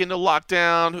go back into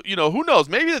lockdown, who knows?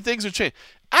 Maybe the things are changing.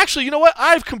 Actually, you know what?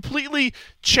 I've completely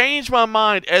changed my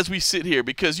mind as we sit here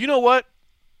because you know what?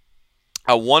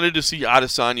 I wanted to see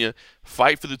Adesanya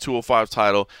fight for the 205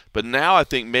 title, but now I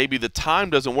think maybe the time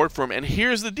doesn't work for him. And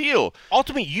here's the deal.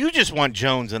 Ultimately, you just want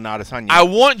Jones and Adesanya. I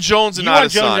want Jones and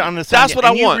Adesanya. That's what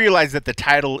I want. You realize that the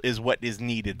title is what is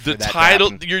needed for the that title,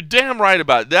 to happen. you're damn right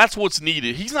about it. That's what's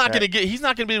needed. He's not going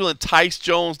to be able to entice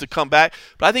Jones to come back.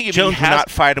 But I think if Jones he has, will not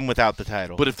fight him without the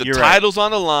title. But if the You're title's on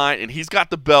the line and he's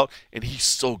got the belt and he's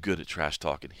so good at trash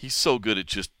talking, he's so good at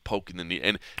just poking the knee.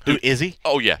 And who is he?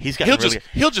 Oh yeah, he's got he'll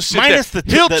just sit minus there.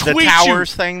 the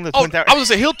towers thing. The Twin Towers. I was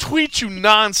gonna say he'll tweet you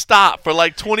nonstop for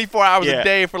like 24 hours a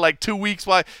day for like 2 weeks.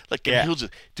 He'll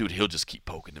just keep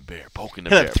poking the bear. He'll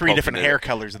have 3 different hair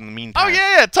colors in the meantime. Oh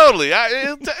yeah, totally.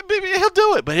 Maybe he'll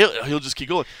do it, but he'll just keep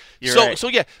going. So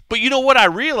yeah. But you know what I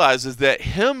realize is that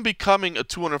him becoming a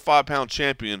 205-pound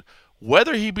champion,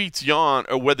 whether he beats Jan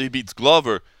or whether he beats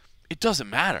Glover, it doesn't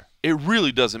matter. It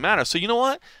really doesn't matter. So you know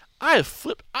what? I have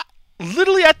flipped.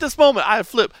 Literally at this moment, I have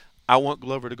flipped. I want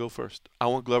Glover to go first.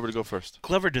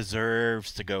 Glover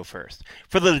deserves to go first.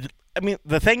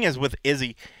 The thing is with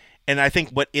Izzy, and I think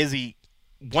what Izzy,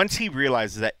 once he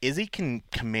realizes that Izzy can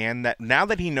command that, now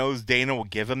that he knows Dana will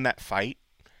give him that fight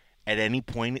at any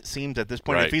point, it seems, at this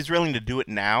point, right. If he's willing to do it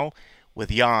now with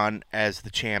Jan as the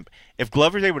champ, if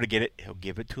Glover's able to get it, he'll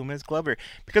give it to him as Glover.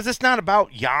 Because it's not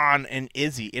about Jan and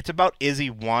Izzy. It's about Izzy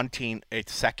wanting a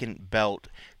second belt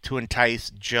to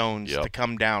entice Jones to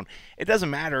come down. It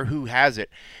doesn't matter who has it.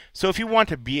 So if you want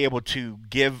to be able to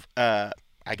give, I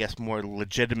guess, more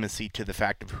legitimacy to the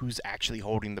fact of who's actually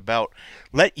holding the belt,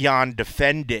 let Jan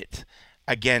defend it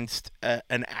against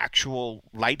an actual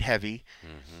light heavy.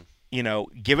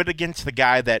 Mm-hmm. Give it against the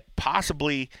guy that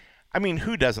possibly,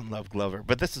 who doesn't love Glover?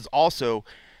 But this is also,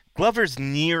 Glover's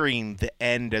nearing the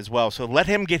end as well. So let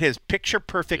him get his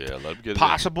picture-perfect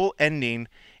possible ending.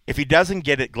 If he doesn't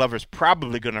get it, Glover's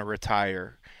probably going to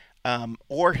retire.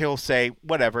 Or he'll say,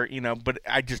 whatever, but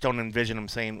I just don't envision him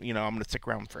saying, I'm going to stick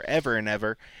around forever and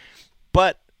ever.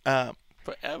 But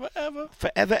forever, ever.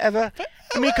 Forever, ever.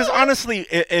 Because honestly,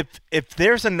 if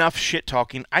there's enough shit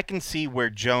talking, I can see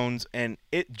where Jones and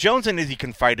Izzy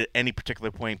can fight at any particular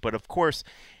point. But of course,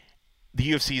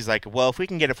 the UFC is like, well, if we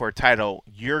can get it for a title,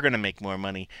 you're going to make more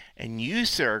money, and you,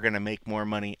 sir, are going to make more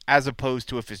money, as opposed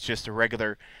to if it's just a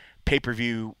regular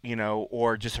pay-per-view,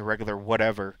 or just a regular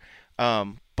whatever.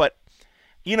 But,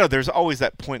 there's always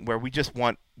that point where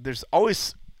there's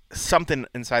always something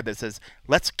inside that says,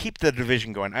 let's keep the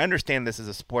division going. I understand this is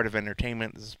a sport of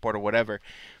entertainment, this is a sport of whatever,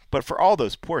 but for all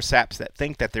those poor saps that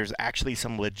think that there's actually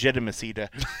some legitimacy to,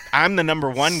 I'm the number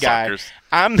 1 guy, Suckers.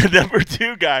 I'm the number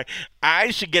 2 guy,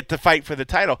 I should get to fight for the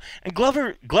title. And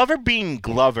Glover being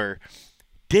Glover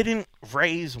didn't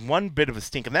raise one bit of a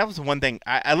stink. And that was the one thing.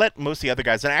 I let most of the other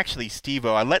guys, and actually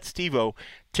Steve-O, I let Steve-O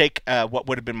take what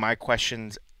would have been my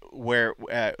questions, where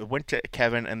it went to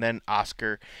Kevin and then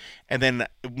Oscar, and then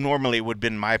normally it would have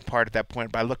been my part at that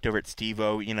point, but I looked over at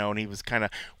Steve-O, and he was kind of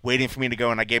waiting for me to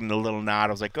go, and I gave him the little nod.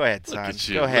 I was like, go ahead, son. Look at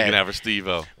you. Go ahead. Looking over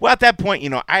Steve-O. Well, at that point,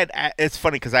 it's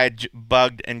funny because I had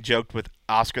bugged and joked with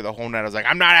Oscar the whole night. I was like,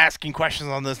 I'm not asking questions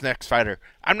on this next fighter.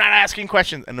 I'm not asking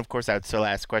questions. And, of course, I would still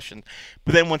ask questions.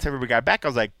 But then once everybody got back, I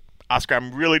was like, Oscar,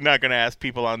 I'm really not going to ask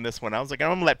people on this one. I was like, I'm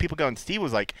going to let people go. And Steve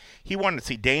was like, he wanted to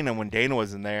see Dana when Dana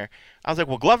was in there. I was like,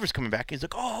 well, Glover's coming back. He's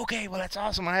like, oh, okay, well, that's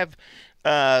awesome. I have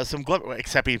some Glover,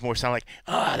 except he's more sound like,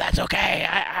 oh, that's okay.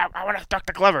 I want to talk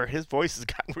to Glover. His voice has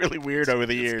gotten really weird over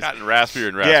the years. It's gotten raspier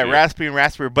and raspier. Yeah, raspy and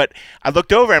raspier. But I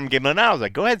looked over at him and gave him a nod. I was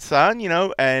like, go ahead, son,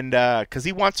 and because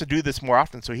he wants to do this more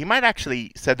often. So he might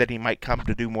actually said that he might come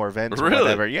to do more events or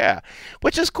whatever. Yeah,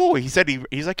 which is cool. He said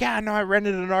he's like, yeah, no, I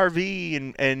rented an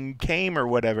RV and came or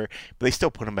whatever. But they still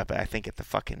put him up, I think, at the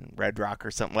fucking Red Rock or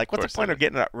something. Like, what's the point of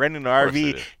renting an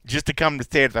RV just to come to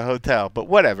stay at the hotel? But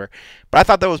whatever. But I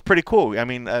thought that was pretty cool.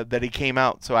 That he came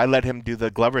out, so I let him do the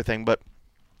Glover thing. But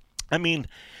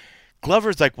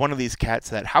Glover's like one of these cats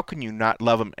that how can you not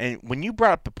love him? And when you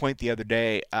brought up the point the other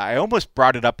day, I almost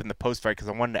brought it up in the post fight because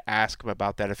I wanted to ask him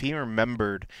about that, if he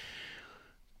remembered,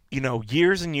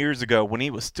 years and years ago when he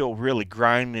was still really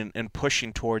grinding and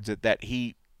pushing towards it, that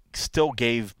he still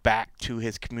gave back to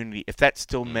his community, if that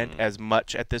still meant as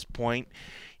much at this point,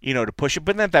 to push it.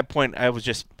 But then at that point, I was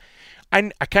just,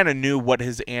 I kind of knew what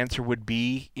his answer would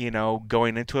be,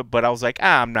 going into it. But I was like,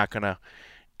 I'm not going to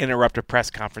interrupt a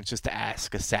press conference just to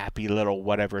ask a sappy little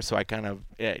whatever. So I kind of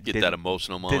get that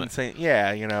emotional moment. Didn't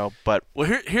say, but.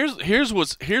 Well, here's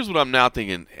what I'm now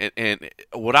thinking, and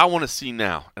what I want to see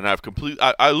now, and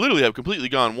I literally have completely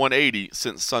gone 180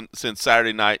 since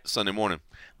Saturday night, Sunday morning.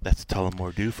 That's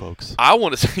Tullamore Dew, folks. I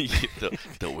want to see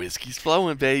the whiskey's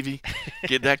flowing, baby.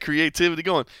 Get that creativity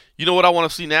going. You know what I want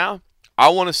to see now? I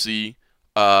want to see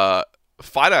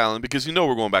Fight Island, because we're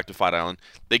going back to Fight Island.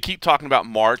 They keep talking about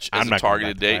March as a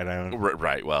targeted date.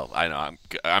 Right. Well, I know.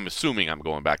 I'm assuming I'm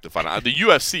going back to Fight Island. The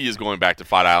UFC is going back to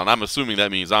Fight Island. I'm assuming that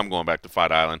means I'm going back to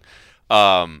Fight Island.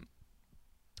 I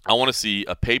want to see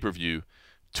a pay-per-view,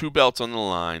 2 belts on the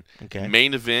line. Okay.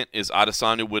 Main event is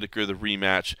Adesanya Whitaker, the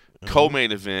rematch.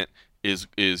 Co-main event is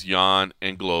Jan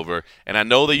and Glover, and I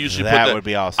know they usually would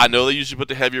be awesome. I know they usually put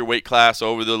the heavier weight class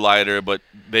over the lighter, but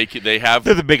they're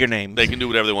the bigger names. They can do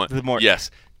whatever they want. Yes.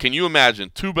 Can you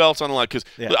imagine 2 belts on the line? Because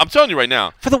I'm telling you right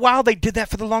now, for the while they did that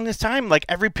for the longest time. Like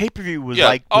every pay-per-view was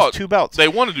 2 belts. They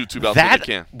want to do 2 belts, but they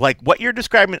can. Like what you're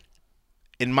describing,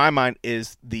 in my mind,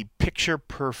 is the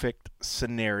picture-perfect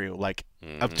scenario. Like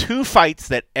of 2 fights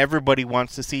that everybody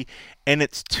wants to see, and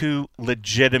it's 2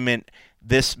 legitimate.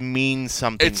 This means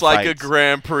something. It's like a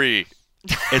Grand Prix.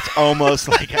 It's almost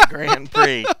like a Grand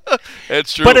Prix.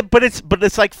 It's true. But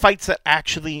it's like fights that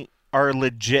actually are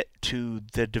legit to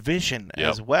the division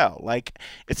as well. Like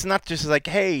it's not just like,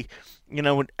 hey,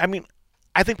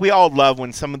 I think we all love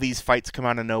when some of these fights come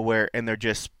out of nowhere and they're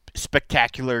just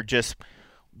spectacular, just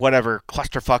whatever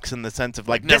clusterfucks in the sense of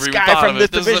like this guy from this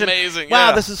division. This is amazing.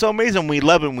 Wow, this is so amazing. We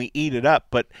love it and we eat it up.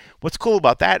 But what's cool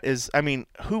about that is,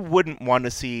 who wouldn't want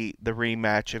to see the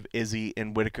rematch of Izzy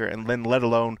and Whitaker, and then let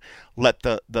alone let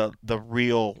the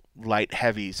real light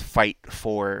heavies fight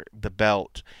for the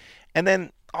belt, and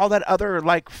then all that other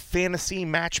like fantasy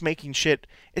matchmaking shit.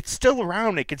 It's still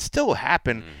around. It could still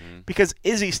happen because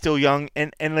Izzy's still young,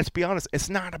 and let's be honest, it's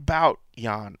not about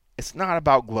Jan. It's not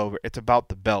about Glover. It's about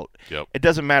the belt. Yep. It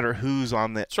doesn't matter who's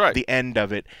on the end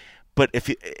of it. But if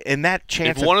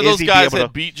one of those guys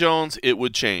had beat Jones, it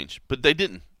would change. But they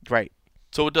didn't. Right.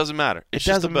 So it doesn't matter. It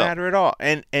doesn't matter at all.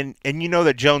 And you know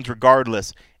that Jones,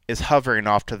 regardless, is hovering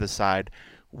off to the side,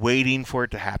 waiting for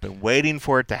it to happen.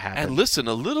 And listen,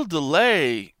 a little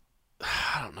delay.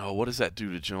 I don't know. What does that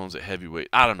do to Jones at heavyweight?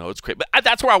 I don't know. It's crazy. But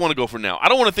that's where I want to go for now. I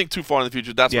don't want to think too far in the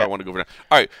future. That's where I want to go for now.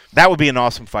 All right. That would be an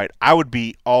awesome fight. I would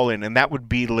be all in, and that would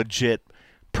be legit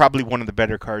probably one of the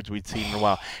better cards we'd seen in a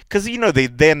while. Because,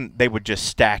 they would just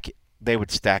stack it. They would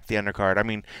stack the undercard.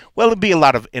 It'd be a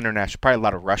lot of international, probably a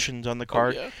lot of Russians on the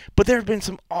card. Oh, yeah. But there have been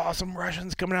some awesome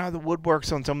Russians coming out of the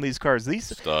woodworks on some of these cards.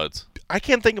 These studs. I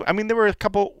can't think of. There were a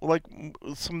couple, like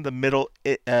some of the middle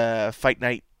fight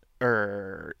night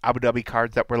or Abu Dhabi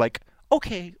cards that were like,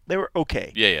 okay, they were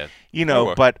okay. Yeah.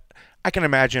 But I can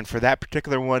imagine for that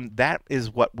particular one, that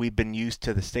is what we've been used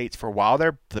to the States for a while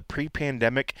there. The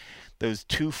pre-pandemic, those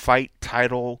 2 fight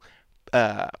title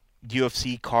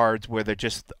UFC cards where they're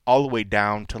just all the way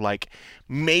down to like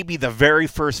maybe the very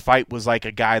first fight was like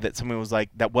a guy that someone was like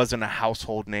that wasn't a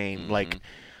household name. Like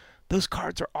those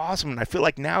cards are awesome, and I feel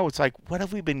like now it's like, what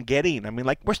have we been getting?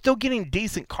 We're still getting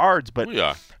decent cards, but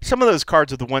some of those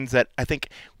cards are the ones that I think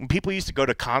when people used to go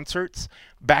to concerts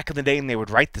back in the day and they would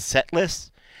write the set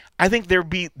list, I think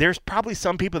there's probably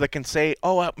some people that can say,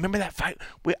 oh, remember that fight?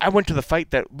 I went to the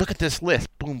fight that, look at this list,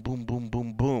 boom, boom, boom,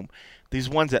 boom, boom. These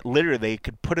ones that literally they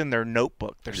could put in their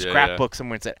notebook, their scrapbook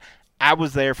somewhere and say, I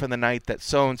was there for the night that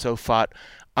so-and-so fought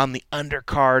on the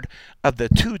undercard of the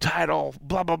 2 title,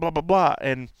 blah, blah, blah, blah, blah.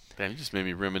 And damn, you just made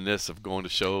me reminisce of going to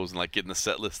shows and like getting the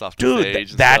set list off the stage.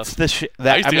 Dude, that's the shit.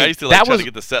 I used to like try to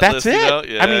get the set list. That's it.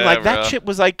 Yeah, that shit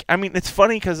was like. It's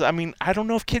funny because I don't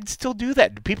know if kids still do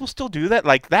that. Do people still do that?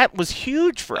 Like that was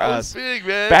huge for us. That was big,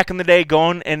 man. Back in the day,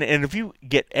 going and if you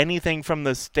get anything from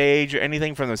the stage or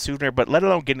anything from the souvenir, but let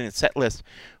alone getting a set list,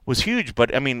 was huge.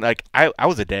 But I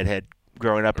was a deadhead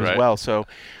growing up as well, so.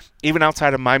 Even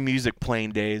outside of my music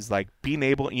playing days, like being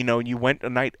able, you went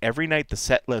every night the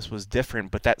set list was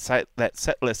different, but that set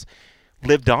list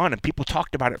lived on and people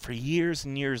talked about it for years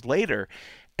and years later.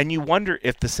 And you wonder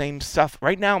if the same stuff,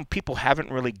 right now people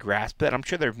haven't really grasped that. I'm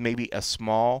sure there's maybe a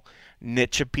small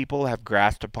niche of people have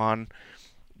grasped upon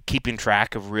keeping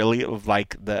track of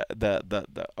like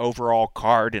the overall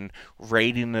card and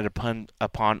rating it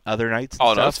upon other nights. And Oh,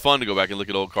 no, stuff. it's fun to go back and look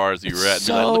at old cards that you were at. And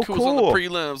So be like, look who was on the cool.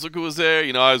 prelims. Look who was there.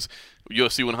 You know, I was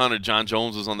UFC 100. John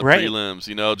Jones was on the Right. prelims.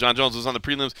 You know, John Jones was on the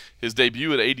prelims. His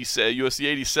debut at UFC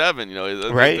 87. You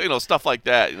know, Right. You know, stuff like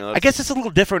that. You know, I guess it's a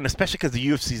little different, especially because the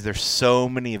UFC's there's so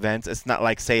many events. It's not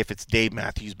like, say, if it's Dave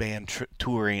Matthews Band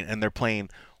touring and they're playing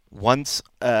once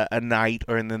a night,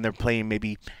 and then they're playing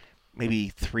maybe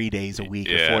 3 days a week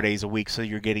or 4 days a week. So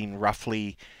you're getting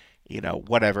roughly,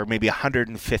 whatever, maybe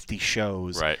 150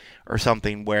 shows or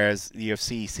something. Whereas the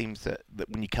UFC seems that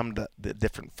when you come to the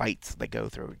different fights they go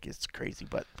through, it gets crazy.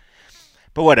 But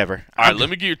whatever. All right, let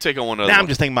me get your take on one other. Now one. I'm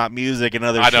just thinking about music and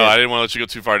other I know. shit. I didn't want to let you go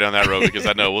too far down that road because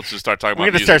I know we'll just start talking We're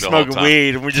about going to music start the whole smoking time.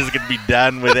 weed, and we're just going to be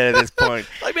done with it at this point.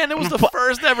 Like, man, it was the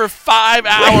first ever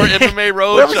 5-hour MMA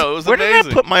road show. It was where amazing.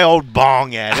 did I put my old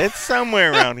bong at? It's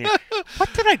somewhere around here.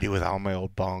 What did I do with all my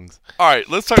old bongs? All right,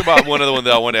 let's talk about one other one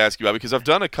that I want to ask you about because I've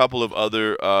done a couple of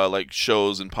other like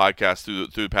shows and podcasts through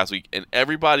the past week, and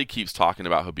everybody keeps talking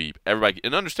about Khabib. Everybody,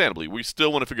 and understandably, we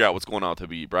still want to figure out what's going on with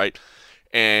Khabib, right?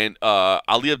 And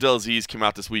Ali Abdelaziz came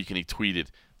out this week and he tweeted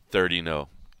 30-0.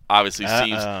 Obviously,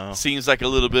 seems like a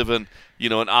little bit of an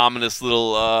ominous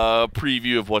little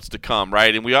preview of what's to come,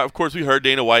 right? And of course we heard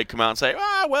Dana White come out and say,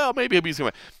 well, maybe Khabib's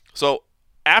coming. So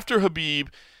after Khabib,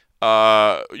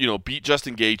 beat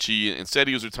Justin Gaethje and said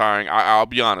he was retiring, I'll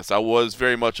be honest, I was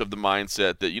very much of the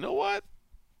mindset that, you know what,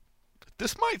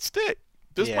 this might stick.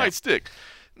 This might stick.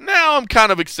 Now I'm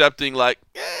kind of accepting, like,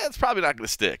 it's probably not going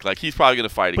to stick. Like, he's probably going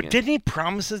to fight again. But didn't he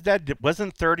promise his dad?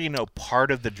 Wasn't 30-0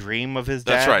 part of the dream of his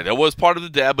dad? That's right. That was part of the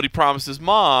dad, but he promised his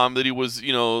mom that he was,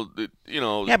 Yeah,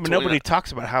 but nobody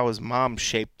talks about how his mom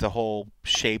shaped the whole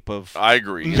shape of I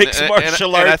agree. mixed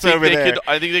martial arts over there.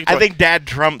 I think dad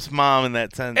trumps mom in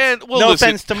that sense. And, well, no listen,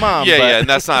 offense to mom. Yeah, and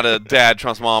that's not a dad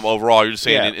trumps mom overall. You're just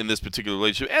saying in this particular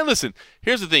relationship. And listen,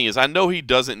 here's the thing is I know he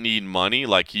doesn't need money.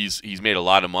 Like, he's made a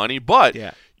lot of money, but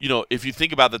if you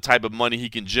think about the type of money he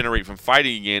can generate from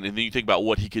fighting again, and then you think about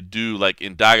what he could do, like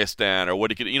in Dagestan, or what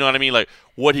he could, you know what I mean, like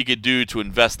what he could do to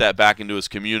invest that back into his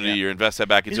community or invest that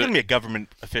back into. He's going to be a government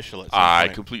official at some I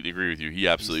point. completely agree with you. He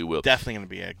absolutely will. Definitely going to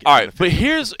be a. All right,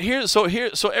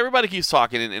 but so everybody keeps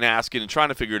talking and asking and trying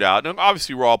to figure it out. And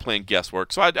obviously, we're all playing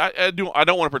guesswork. So I don't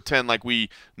want to pretend like we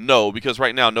know because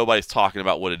right now nobody's talking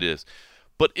about what it is.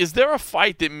 But is there a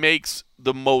fight that makes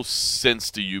the most sense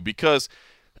to you? Because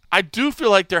I do feel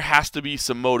like there has to be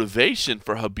some motivation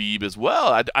for Khabib as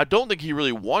well. I don't think he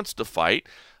really wants to fight.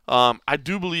 I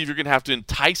do believe you're going to have to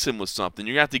entice him with something.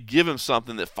 You're going to have to give him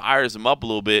something that fires him up a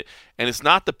little bit, and it's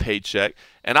not the paycheck.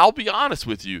 And I'll be honest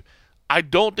with you, I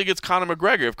don't think it's Conor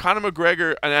McGregor. If Conor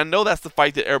McGregor, and I know that's the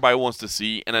fight that everybody wants to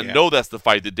see, and I know that's the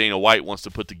fight that Dana White wants to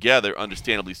put together,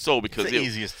 understandably so, because it's the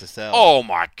easiest to sell. Oh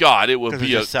my God, it would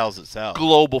be it sells itself.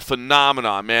 Global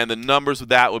phenomenon, man. The numbers of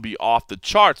that would be off the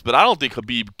charts. But I don't think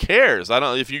Khabib cares.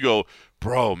 If you go,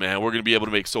 bro, man, we're going to be able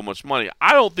to make so much money.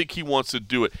 I don't think he wants to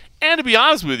do it. And to be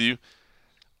honest with you,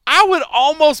 I would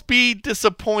almost be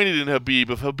disappointed in Khabib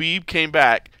if Khabib came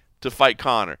back to fight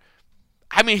Conor.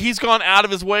 I mean, he's gone out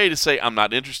of his way to say, I'm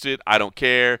not interested. I don't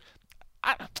care.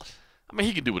 I mean,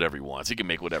 he can do whatever he wants. He can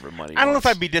make whatever money he I don't wants.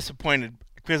 know if I'd be disappointed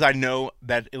because I know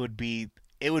that it would be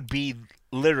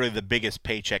literally the biggest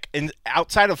paycheck. And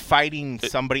outside of fighting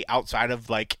somebody outside of,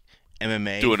 like,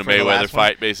 MMA. Doing a Mayweather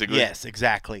fight, basically. Yes,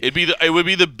 exactly. It would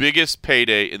be the biggest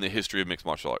payday in the history of mixed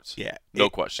martial arts. Yeah. No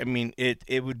question. I mean,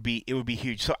 it would be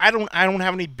huge. So I don't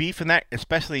have any beef in that,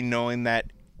 especially knowing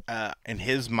that in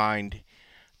his mind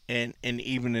and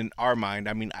even in our mind,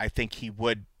 I mean, I think he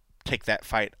would take that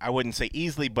fight. I wouldn't say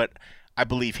easily, but I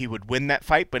believe he would win that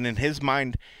fight. But in his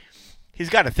mind, he's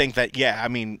got to think that, I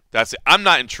mean. That's it. I'm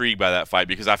not intrigued by that fight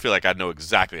because I feel like I know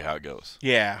exactly how it goes.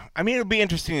 Yeah. I mean, it would be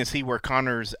interesting to see where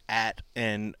Conor's at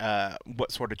and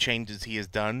what sort of changes he has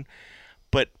done.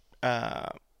 But,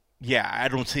 I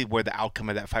don't see where the outcome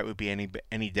of that fight would be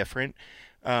any different.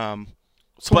 So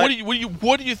what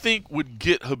do you think would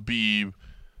get Khabib?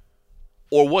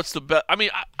 Or what's the best? I mean,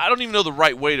 I don't even know the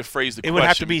right way to phrase the question.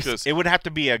 It would have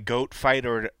to be a GOAT fight,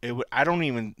 or I don't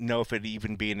even know if it'd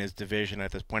even be in his division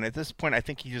at this point. At this point, I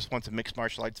think he just wants a mixed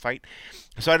martial arts fight,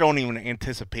 so I don't even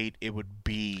anticipate it would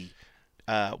be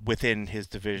within his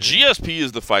division. GSP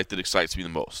is the fight that excites me the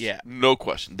most. Yeah, no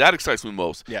question. That excites me the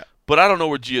most. Yeah, but I don't know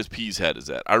where GSP's head is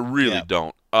at. I really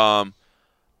don't. I'll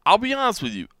be honest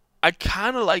with you. I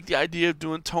kind of like the idea of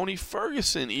doing Tony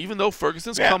Ferguson, even though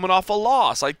Ferguson's coming off a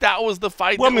loss. Like, that was the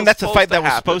fight that's a fight that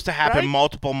was supposed to happen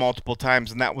right? multiple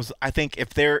times, and that was, I think,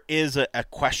 if there is a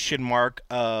question mark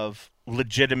of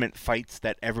legitimate fights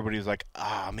that everybody was like,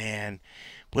 "Ah, man,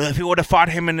 well, if he would have fought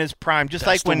him in his prime," just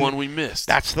That's like when the one we missed.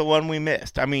 that's the one we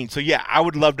missed. I mean, so yeah, I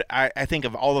would love to. I think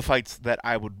of all the fights that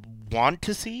I would want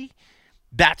to see,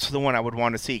 that's the one I would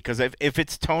want to see. Because if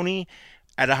it's Tony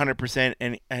at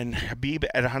 100% and Habib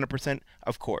at 100%,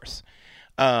 of course.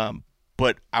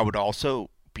 But I would also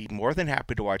be more than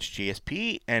happy to watch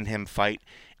GSP and him fight.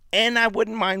 And I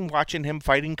wouldn't mind watching him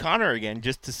fighting Connor again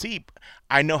just to see.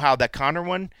 I know how that Connor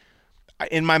one,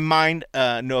 in my mind,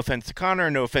 no offense to Connor,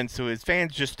 no offense to his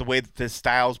fans, just the way that the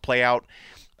styles play out.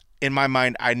 In my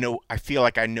mind, I feel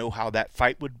like I know how that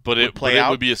fight would play out. But it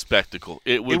would be a spectacle.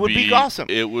 It would be awesome.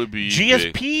 It would be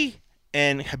GSP big.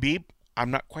 and Habib, I'm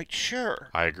not quite sure.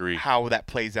 I agree. How that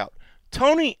plays out.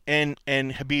 Tony and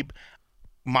Habib,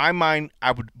 my mind,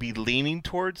 I would be leaning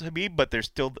towards Habib, but there's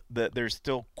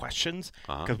still questions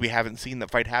because we haven't seen the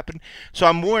fight happen. So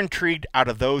I'm more intrigued out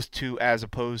of those two as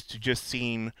opposed to just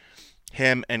seeing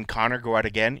him and Connor go out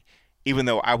again. Even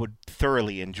though I would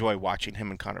thoroughly enjoy watching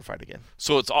him and Connor fight again.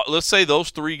 So let's say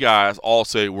those three guys all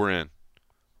say we're in.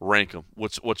 Rank them.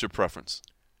 What's your preference?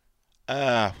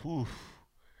 This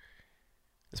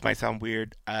might sound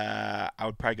weird. I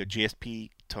would probably go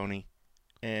GSP, Tony,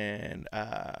 and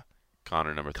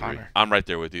Connor number 3. Connor. I'm right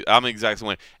there with you. I'm the exact same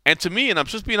way. And to me, and I'm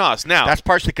just being honest now. That's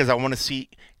partially because I want to see.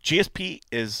 GSP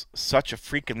is such a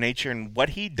freak of nature, and what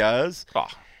he does,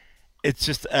 it's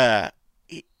just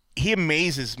he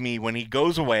amazes me when he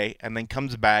goes away and then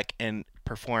comes back and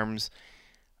performs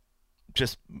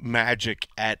just magic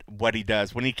at what he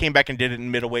does. When he came back and did it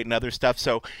in middleweight and other stuff,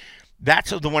 so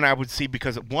that's the one I would see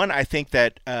because one, I think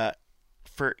that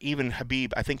for even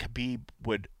Habib, I think Habib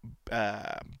would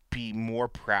be more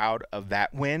proud of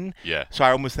that win. Yeah. So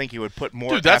I almost think he would put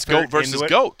more. Dude, that's effort GOAT versus into it.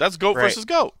 GOAT. That's GOAT versus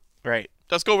GOAT. Right.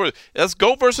 That's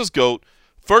GOAT versus GOAT.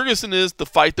 Ferguson is the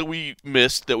fight that we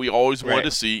missed that we always wanted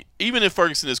to see. Even if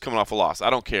Ferguson is coming off a loss, I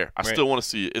don't care. I still want to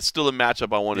see it. It's still a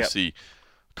matchup I want to see.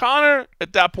 Connor,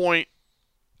 at that point,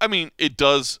 I mean, it's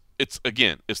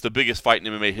the biggest fight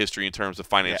in MMA history in terms of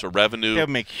financial revenue. They'll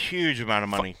make huge amount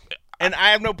of money. And I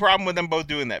have no problem with them both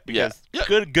doing that because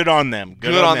good on them.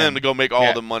 Good on them to go make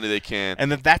all the money they can.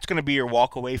 And if that's going to be your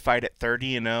walk-away fight at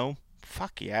 30-0,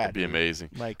 fuck yeah. That'd be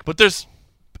amazing. But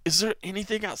is there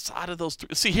anything outside of those three?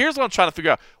 See, here's what I'm trying to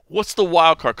figure out. What's the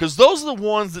wild card? Because those are the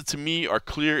ones that, to me, are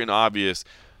clear and obvious.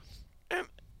 And,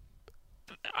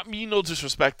 I mean, no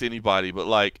disrespect to anybody, but,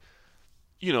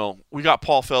 we got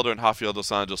Paul Felder and Rafael dos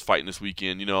Anjos fighting this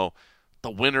weekend. The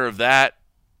winner of that,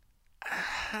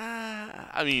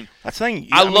 I mean, that's the thing.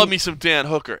 I love me some Dan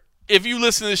Hooker. If you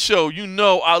listen to this show, you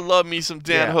know I love me some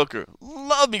Dan Hooker.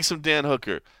 Love me some Dan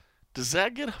Hooker. Does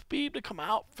that get Habib to come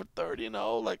out for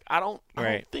 30-0? I don't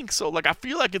think so. I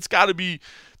feel like there's got to be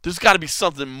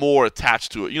something more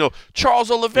attached to it.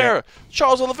 Charles Oliveira. Yeah.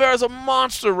 Charles Oliveira is a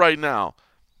monster right now.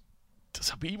 Does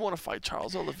Habib want to fight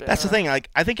Charles Oliveira? That's the thing.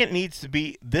 I think it needs to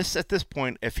be this at this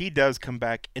point. If he does come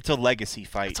back, it's a legacy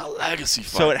fight. It's a legacy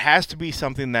fight. So it has to be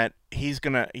something that he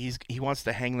wants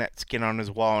to hang that skin on his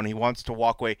wall and he wants to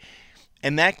walk away,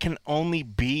 and that can only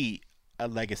be a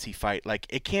legacy fight.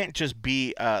 It can't just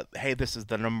be hey, this is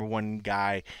the number one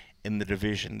guy in the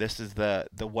division, this is the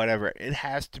whatever. It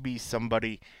has to be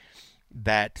somebody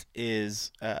that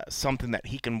is something that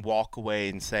he can walk away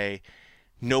and say,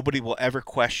 nobody will ever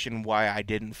question why I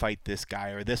didn't fight this guy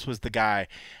or this was the guy.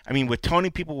 I mean, with Tony,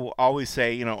 people will always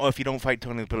say, if you don't fight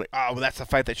Tony, they'll be like, oh, well, that's the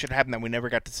fight that should happen that we never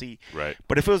got to see. Right.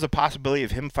 But if it was a possibility of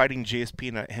him fighting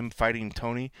GSP and him fighting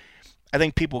Tony, I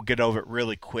think people get over it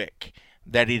really quick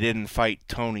that he didn't fight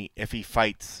Tony if he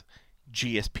fights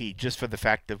GSP, just for the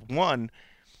fact of, one,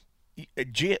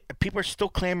 people are still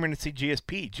clamoring to see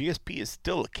GSP. GSP is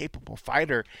still a capable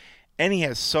fighter, and he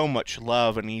has so much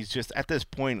love, and he's just, at this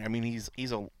point, I mean,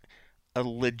 he's a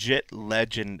legit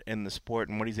legend in the sport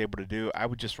and what he's able to do. I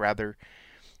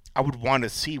would want to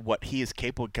see what he is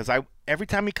capable, because every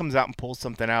time he comes out and pulls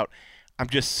something out, I'm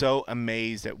just so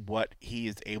amazed at what he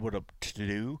is able to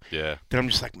do. Yeah. That I'm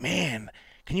just like, man,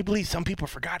 can you believe some people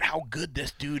forgot how good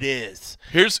this dude is?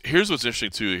 Here's what's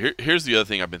interesting, too. Here's the other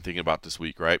thing I've been thinking about this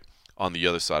week, right? On the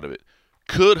other side of it.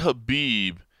 Could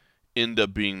Habib end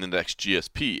up being the next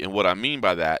GSP? And what I mean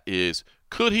by that is,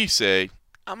 could he say,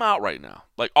 I'm out right now?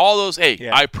 All those,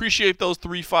 I appreciate those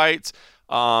 3 fights.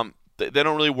 They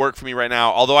don't really work for me right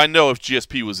now. Although I know if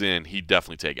GSP was in, he'd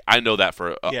definitely take it. I know that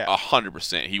for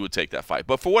 100%. He would take that fight.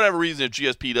 But for whatever reason, if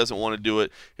GSP doesn't want to do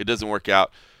it, it doesn't work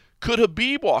out. Could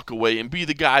Habib walk away and be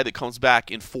the guy that comes back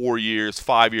in 4 years,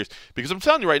 5 years? Because I'm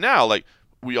telling you right now,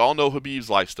 we all know Habib's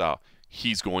lifestyle.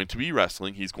 He's going to be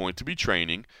wrestling. He's going to be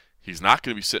training. He's not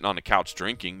going to be sitting on the couch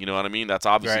drinking. You know what I mean? That's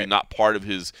obviously not part of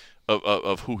his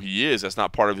of who he is. That's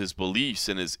not part of his beliefs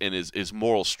and his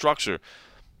moral structure.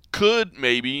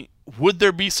 Would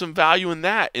there be some value in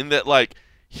that? In that, like,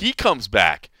 he comes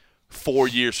back 4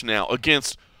 years from now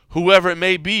against whoever it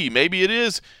may be. Maybe it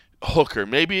is Hooker.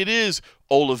 Maybe it is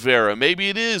Oliveira. Maybe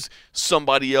it is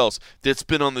somebody else that's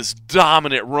been on this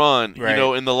dominant run, right,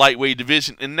 in the lightweight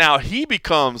division, and now he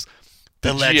becomes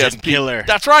the legend GSP killer.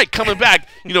 That's right, coming back.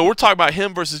 We're talking about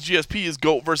him versus GSP is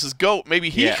GOAT versus GOAT. Maybe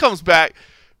he comes back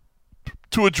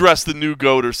to address the new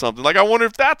GOAT or something. Like, I wonder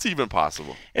if that's even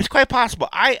possible. It's quite possible.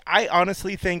 I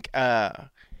honestly think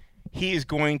he is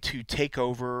going to take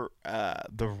over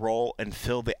the role and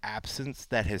fill the absence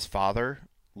that his father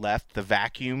left, the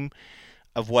vacuum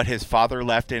of what his father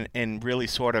left, and really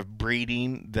sort of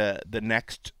breeding the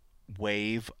next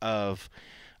wave of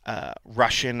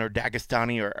Russian or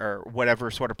Dagestani or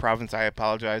whatever sort of province. I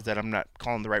apologize that I'm not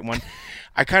calling the right one.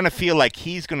 I kind of feel like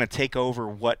he's going to take over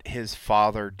what his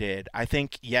father did. I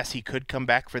think, yes, he could come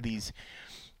back for these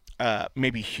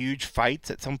maybe huge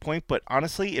fights at some point, but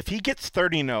honestly, if he gets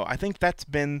 30-0, I think that's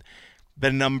been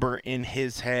the number in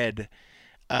his head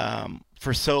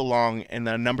for so long, and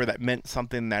the number that meant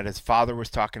something that his father was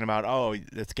talking about. Oh,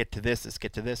 let's get to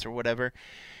this, or whatever.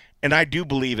 And I do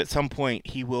believe at some point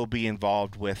he will be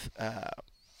involved with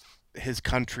his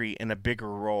country in a bigger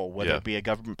role, whether it be a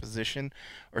government position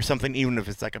or something, even if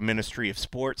it's like a Ministry of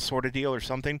Sports sort of deal or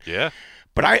something. Yeah.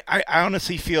 But I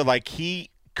honestly feel like he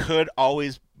could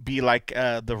always be like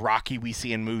the Rocky we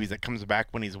see in movies that comes back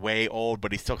when he's way old,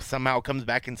 but he still somehow comes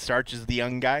back and starts as the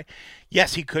young guy.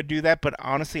 Yes, he could do that, but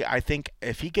honestly, I think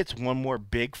if he gets one more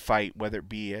big fight, whether it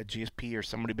be a GSP or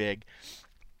somebody big,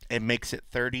 and makes it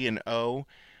 30-0,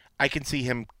 I can see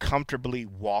him comfortably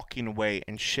walking away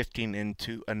and shifting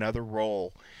into another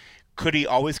role. Could he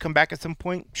always come back at some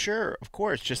point? Sure, of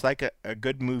course, just like a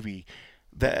good movie.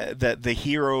 The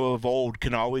hero of old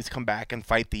can always come back and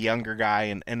fight the younger guy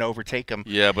and overtake him.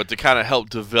 Yeah, but to kind of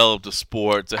help develop the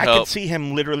sport, I could see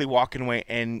him literally walking away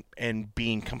and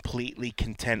being completely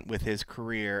content with his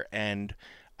career and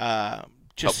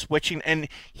just switching. And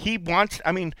he wants,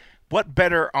 I mean, what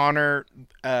better honor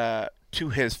to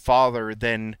his father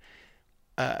than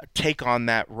take on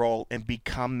that role and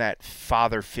become that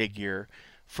father figure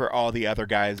for all the other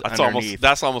guys underneath.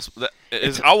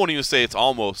 I won't even say it's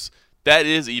almost. That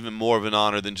is even more of an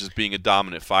honor than just being a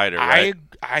dominant fighter, right?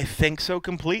 I think so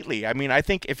completely. I mean, I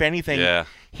think if anything,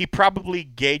 he probably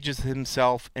gauges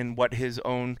himself in what his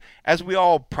own, as we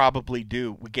all probably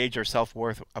do, we gauge our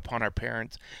self-worth upon our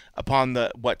parents, upon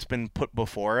what's been put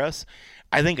before us.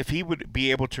 I think if he would be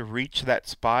able to reach that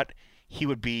spot, he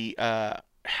would be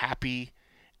happy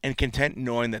and content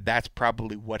knowing that that's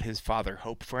probably what his father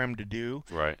hoped for him to do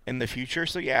in the future.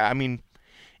 So, yeah, I mean,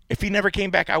 if he never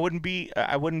came back, I wouldn't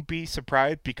be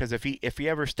surprised, because if he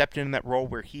ever stepped in that role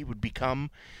where he would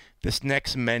become this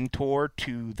next mentor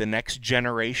to the next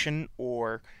generation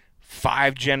or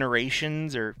 5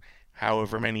 generations or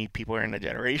however many people are in a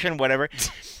generation, whatever,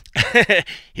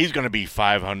 he's going to be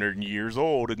 500 years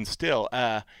old and still.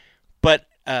 But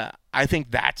I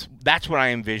think that's what I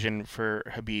envision for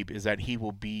Khabib, is that he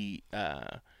will be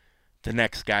the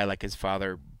next guy like his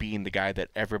father, being the guy that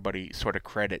everybody sort of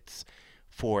credits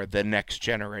for the next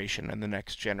generation and the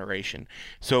next generation.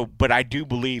 So, but I do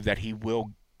believe that he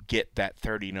will get that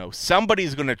 30-0.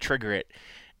 Somebody's going to trigger it,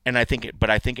 and I think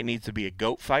it needs to be a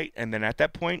GOAT fight, and then at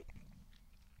that point,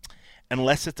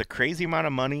 unless it's a crazy amount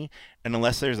of money and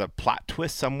unless there's a plot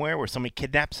twist somewhere where somebody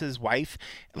kidnaps his wife,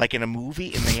 like in a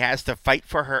movie, and he has to fight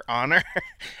for her honor,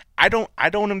 I don't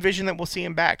envision that we'll see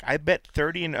him back. I bet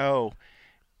 30-0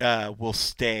 will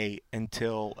stay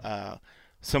until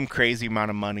some crazy amount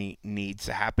of money needs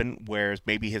to happen, whereas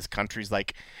maybe his country's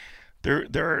like,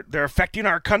 they're affecting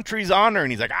our country's honor,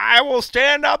 and he's like, I will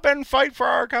stand up and fight for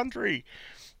our country.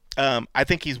 I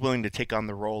think he's willing to take on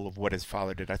the role of what his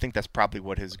father did. I think that's probably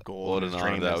what his goal and his dream is. What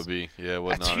an honor that would be. Yeah,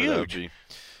 what an honor huge. That would be.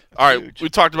 All right, we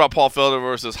talked about Paul Felder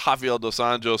versus Rafael dos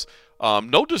Anjos.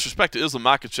 No disrespect to Islam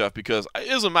Makhachev, because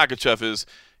Islam Makhachev is,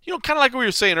 kind of like we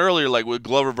were saying earlier, like with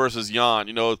Glover versus Jan,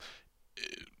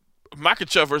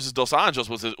 Makhachev versus Dos Anjos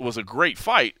was a great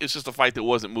fight. It's just a fight that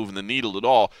wasn't moving the needle at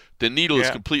all. The needle is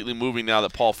completely moving now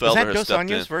that Paul Felder has stepped in. Was that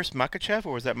Dos Anjos versus Makhachev,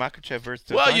 or was that Makhachev versus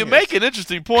Dos Anjos? Well, you make an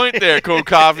interesting point there, Cold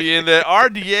Coffee, in that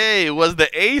RDA was the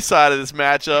A side of this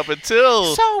matchup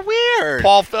until so weird.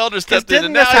 Paul Felder stepped in,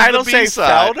 and now title he's the B say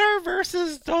side. Felder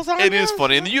versus Dos Anjos? It is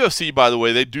funny. In the UFC, by the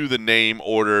way, they do the name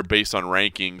order based on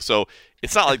ranking, so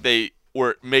it's not like they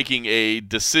were making a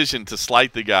decision to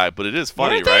slight the guy, but it is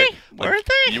funny, right? Weren't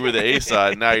they? You were the A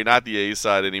side, now you're not the A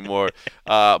side anymore.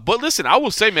 But listen, I will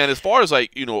say, man, as far as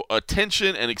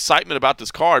attention and excitement about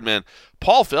this card, man,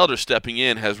 Paul Felder stepping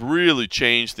in has really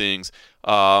changed things,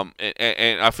 and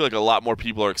I feel like a lot more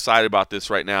people are excited about this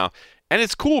right now. And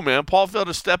it's cool, man. Paul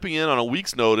Felder stepping in on a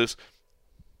week's notice,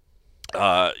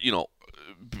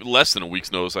 less than a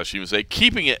week's notice, I should even say,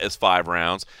 keeping it as 5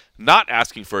 rounds, not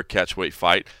asking for a catchweight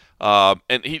fight.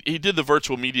 And he did the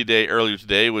virtual media day earlier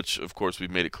today, which, of course,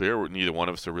 we've made it clear neither one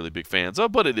of us are really big fans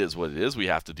of, but it is what it is. We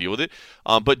have to deal with it.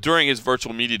 But during his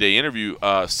virtual media day interview,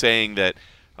 saying that,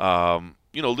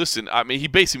 listen, I mean, he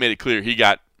basically made it clear he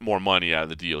got more money out of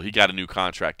the deal. He got a new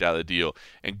contract out of the deal,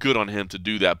 and good on him to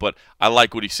do that. But I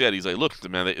like what he said. He's like, look,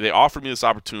 man, they offered me this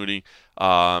opportunity,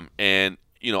 and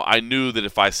I knew that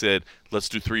if I said let's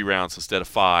do 3 rounds instead of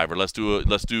 5, or let's do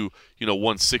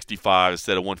 165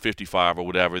 instead of 155 or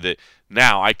whatever, that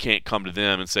now I can't come to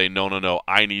them and say no,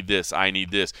 I need this.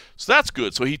 So that's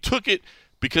good. So he took it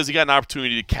because he got an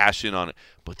opportunity to cash in on it.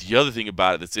 But the other thing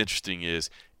about it that's interesting is,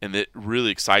 and that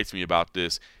really excites me about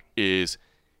this, is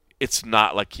it's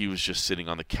not like he was just sitting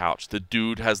on the couch. The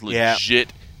dude has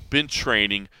legit been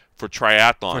training for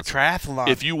triathlons.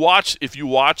 If you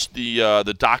watch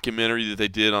the documentary that they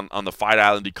did on the Fight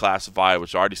Island Declassified,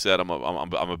 which I already said I'm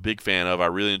a big fan of, I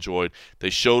really enjoyed. They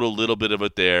showed a little bit of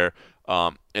it there,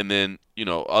 and then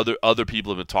other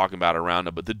people have been talking about it around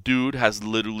him. But the dude has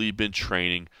literally been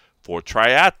training for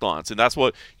triathlons, and that's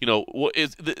what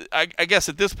I guess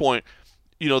at this point.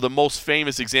 The most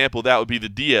famous example of that would be the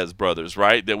Diaz brothers,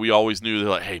 right? That we always knew. They're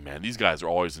like, hey, man, these guys are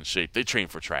always in shape. They train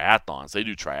for triathlons. They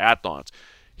do triathlons.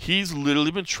 He's literally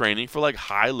been training for, like,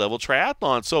 high-level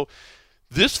triathlons. So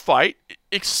this fight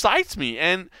excites me.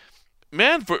 And,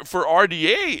 man, for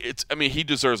RDA, he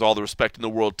deserves all the respect in the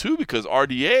world, too, because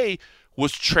RDA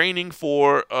was training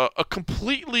for a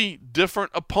completely different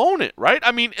opponent, right?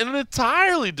 I mean, an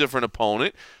entirely different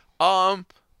opponent. I'm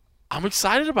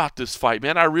excited about this fight,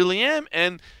 man. I really am.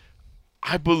 And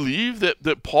I believe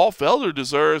that Paul Felder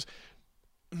deserves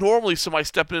normally somebody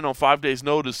stepping in on 5 days'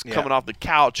 notice, coming off the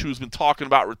couch, who's been talking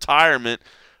about retirement.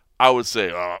 I would say,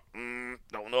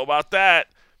 don't know about that.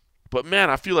 But, man,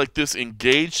 I feel like this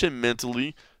engaged him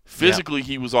mentally. Physically,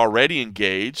 he was already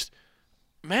engaged.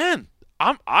 Man,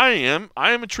 I am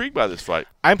intrigued by this fight.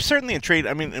 I'm certainly intrigued.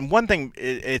 I mean, and one thing,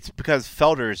 it's because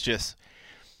Felder is just –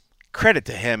 credit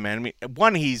to him, man. I mean,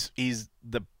 one, he's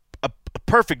a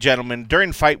perfect gentleman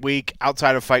during fight week.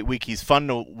 Outside of fight week, he's fun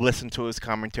to listen to his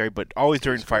commentary, but always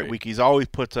during fight week, he's always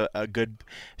puts a good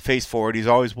face forward. He's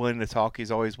always willing to talk.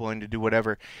 He's always willing to do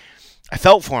whatever. I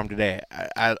felt for him today.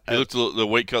 The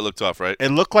weight cut looked tough, right?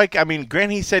 It looked like,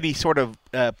 Grant, he said he sort of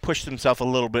pushed himself a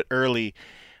little bit early,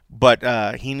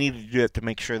 but he needed to do it to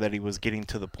make sure that he was getting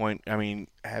to the point.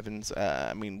 Weigh-ins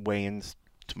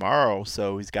tomorrow,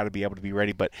 so he's got to be able to be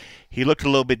ready, but he looked a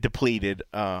little bit depleted,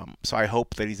 so I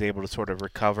hope that he's able to sort of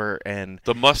recover. And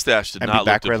the mustache did not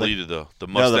look depleted, though. The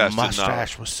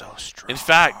mustache was so strong. In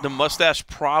fact, the mustache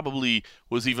probably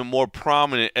was even more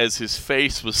prominent as his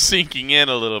face was sinking in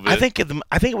a little bit. I think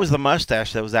it was the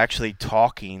mustache that was actually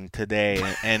talking today,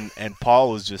 and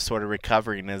Paul was just sort of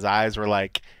recovering. His eyes were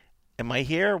like, am I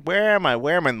here? Where am I?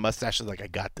 And the mustache was like, I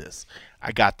got this.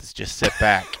 Just sit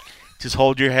back. Just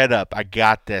hold your head up. I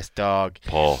got this, dog.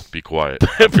 Paul, be quiet.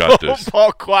 I've got this.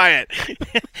 Paul, quiet.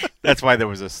 That's why there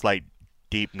was a slight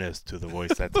deepness to the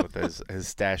voice. That's what his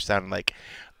stash sounded like.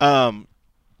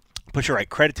 But you're right.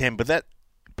 Credit to him. But that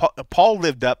Paul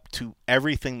lived up to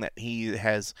everything that he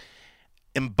has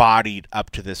embodied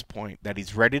up to this point. That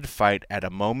he's ready to fight at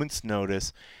a moment's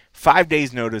notice, 5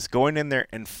 days' notice. Going in there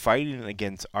and fighting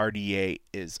against RDA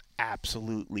is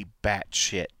absolutely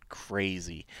batshit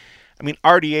crazy.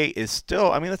 RDA is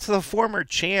still, that's the former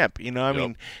champ,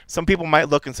 some people might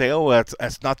look and say, oh,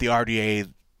 that's not the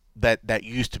RDA that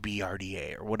used to be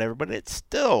RDA or whatever, but it's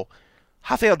still,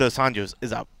 Rafael dos Anjos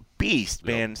is a beast,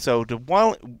 man. So to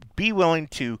be willing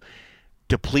to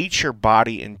deplete your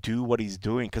body and do what he's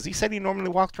doing, because he said he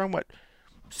normally walked around,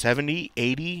 70,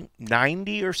 80,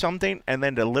 90 or something, and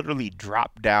then to literally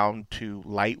drop down to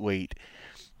lightweight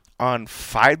on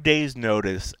 5 days'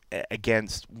 notice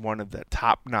against one of the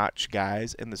top-notch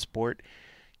guys in the sport,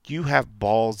 you have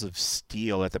balls of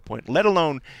steel at the point, let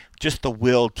alone just the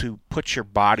will to put your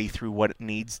body through what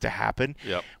needs to happen.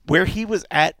 Yep. Where he was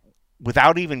at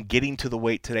without even getting to the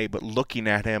weight today, but looking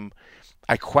at him,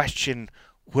 I question,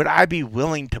 would I be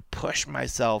willing to push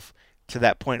myself to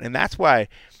that point? And that's why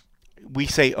we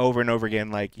say over and over again,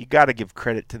 like, you got to give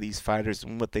credit to these fighters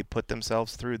and what they put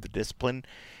themselves through, the discipline.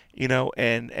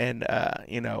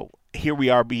 Here we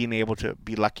are being able to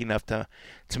be lucky enough to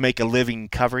make a living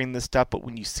covering this stuff. But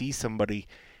when you see somebody,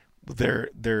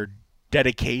 their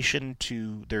dedication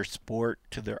to their sport,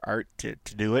 to their art, to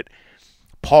do it,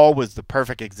 Paul was the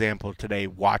perfect example today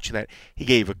watching that. He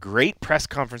gave a great press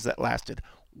conference that lasted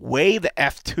way the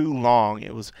F too long.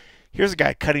 It was, here's a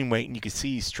guy cutting weight, and you could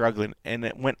see he's struggling, and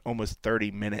it went almost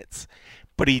 30 minutes.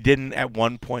 But he didn't at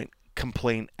one point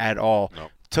complain at all. No.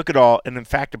 Took it all, and in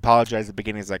fact apologized at the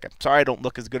beginning. He's like, I'm sorry I don't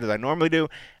look as good as I normally do.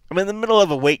 I'm in the middle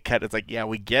of a weight cut. It's like, yeah,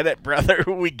 we get it, brother.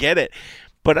 We get it.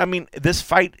 But, I mean, this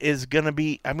fight is going to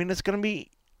be, it's going to be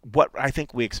what I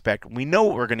think we expect. We know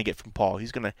what we're going to get from Paul.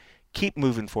 He's going to keep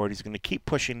moving forward. He's going to keep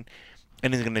pushing,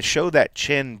 and he's going to show that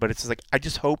chin. But it's just like, I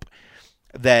just hope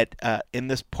that in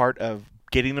this part of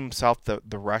getting himself the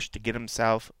rush to get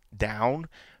himself down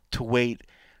to weight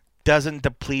doesn't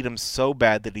deplete him so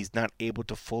bad that he's not able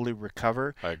to fully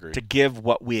recover. I agree. To give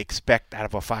what we expect out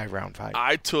of a 5-round fight.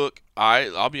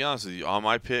 I'll be honest with you, on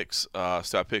my picks,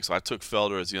 stat picks, I took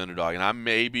Felder as the underdog,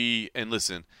 and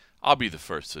listen, I'll be the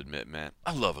first to admit, man,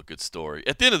 I love a good story.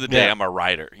 At the end of the day, I'm a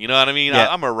writer. You know what I mean? Yeah.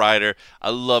 I'm a writer. I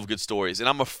love good stories, and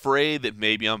I'm afraid that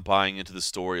maybe I'm buying into the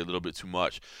story a little bit too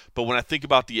much. But when I think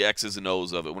about the X's and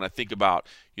O's of it, when I think about,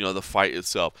 the fight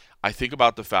itself, I think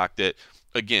about the fact that,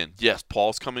 again, yes,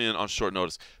 Paul's coming in on short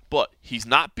notice, but he's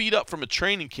not beat up from a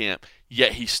training camp,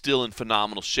 yet he's still in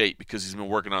phenomenal shape because he's been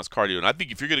working on his cardio. And I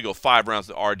think if you're going to go 5 rounds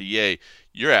to RDA,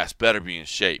 your ass better be in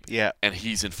shape. Yeah. And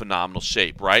he's in phenomenal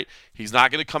shape, right? He's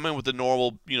not going to come in with the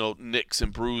normal, nicks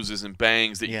and bruises and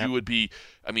bangs that you would be.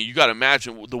 I mean, you got to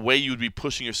imagine the way you would be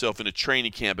pushing yourself in a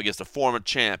training camp against a former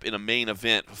champ in a main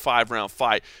event, a 5-round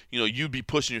fight. You'd be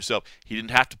pushing yourself. He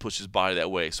didn't have to push his body that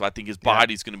way. So I think his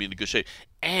body's going to be in good shape.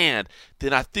 And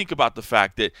then I think about the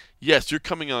fact that, yes, you're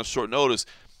coming on short notice,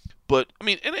 but, I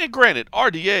mean, and granted,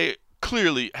 RDA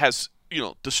clearly has,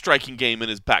 the striking game in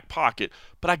his back pocket,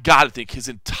 but I got to think his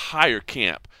entire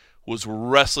camp was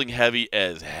wrestling heavy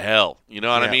as hell. You know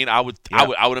what I mean? I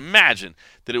would imagine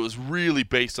that it was really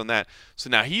based on that. So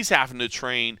now he's having to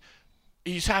train,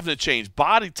 he's having to change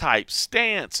body type,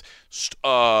 stance,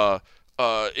 entire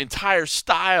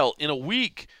style in a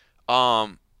week.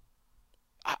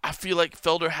 I feel like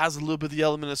Felder has a little bit of the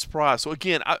element of surprise. So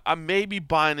again, I may be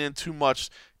buying in too much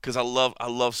because I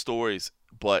love stories,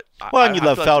 but and you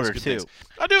love Felder too. Things.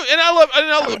 I do, and I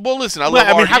love. Well, listen, I love.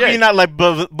 I mean, RDA. how can you not like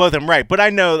both of them? Right, but I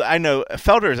know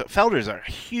Felder's a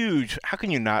huge. How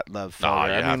can you not love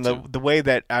Felder? I mean, the way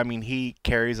that he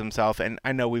carries himself, and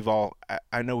I know we've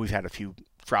had a few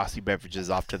frosty beverages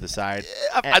off to the side.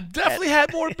 I definitely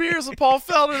had more beers with Paul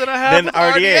Felder than I had with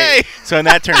RDA. So in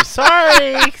that term,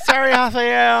 sorry,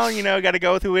 Rafael. Got to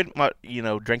go through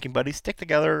it. Drinking buddies stick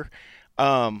together.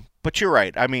 But you're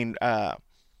right. I mean,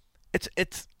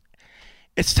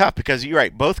 it's tough because you're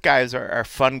right. Both guys are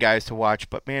fun guys to watch.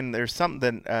 But man, there's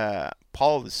something.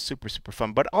 Paul is super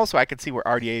fun. But also, I could see where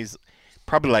RDA's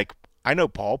probably like, I know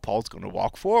Paul's going to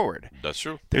walk forward. That's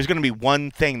true. There's going to be one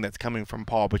thing that's coming from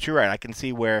Paul, but you're right. I can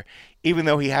see where, even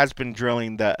though he has been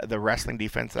drilling the wrestling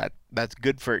defense, that's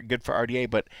good for RDA.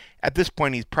 But at this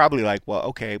point, he's probably like, what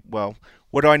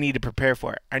do I need to prepare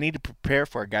for? I need to prepare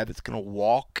for a guy that's going to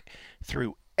walk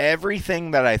through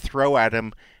everything that I throw at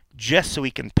him, just so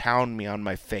he can pound me on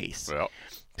my face. Well.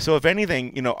 So if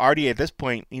anything, RDA at this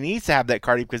point, he needs to have that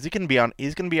cardio because he's going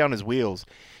to be on his wheels.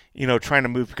 Trying to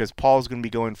move because Paul's going to be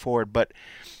going forward. But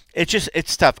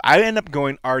it's tough. I end up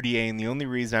going RDA, and the only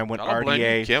reason I went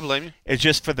RDA can't blame you. is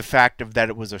just for the fact of that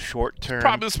it was a short term.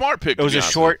 Probably the smart pick. It was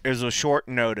a short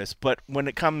notice. But when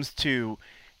it comes to,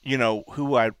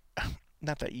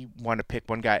 not that you want to pick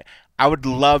one guy, I would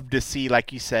love to see,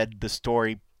 like you said, the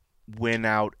story win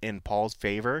out in Paul's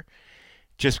favor.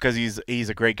 Just because he's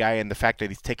a great guy, and the fact that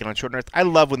he's taken on short notice. I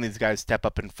love when these guys step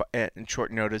up in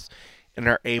short notice and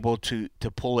are able to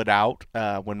pull it out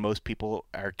when most people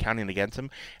are counting against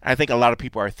him. And I think a lot of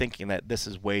people are thinking that this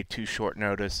is way too short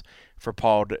notice for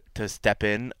Paul to step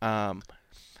in.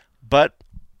 But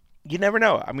you never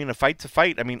know. I mean, a fight's a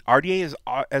fight. I mean, RDA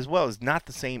is not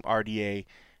the same RDA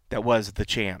that was the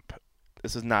champ.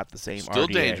 This is not the same Still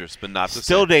RDA. dangerous, but not the same.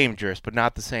 Still dangerous, but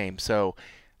not the same. So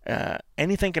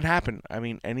anything can happen. I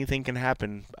mean, anything can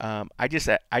happen. I just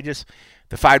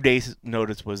the 5 days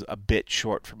notice was a bit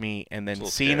short for me, and then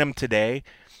seeing him today,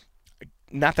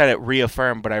 not that it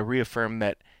reaffirmed, but I reaffirmed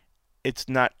that it's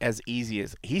not as easy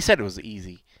as he said it was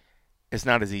easy. It's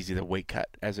not as easy to weight cut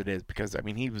as it is because I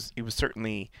mean he was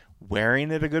certainly wearing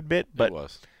it a good bit, but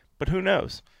who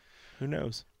knows? Who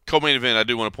knows? Co-main event, I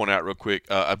do want to point out real quick,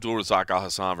 Abdul Razak Al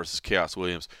Hassan versus Chaos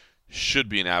Williams should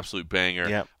be an absolute banger.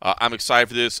 Yep. I'm excited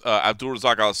for this. Abdul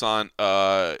Razak Al Hassan,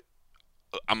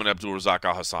 I'm an Abdul Razak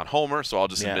Al Hassan homer, so I'll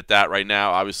just admit that right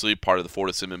now. Obviously, part of the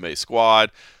Fortis MMA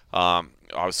squad.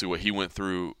 Obviously, what he went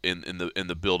through in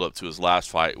the build-up to his last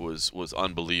fight was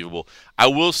unbelievable. I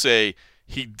will say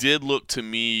he did look to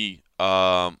me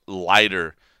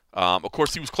lighter. Of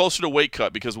course, he was closer to weight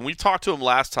cut because when we talked to him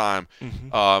last time,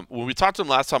 on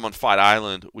Fight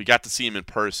Island, we got to see him in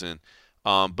person,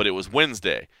 but it was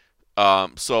Wednesday.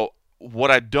 So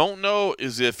what I don't know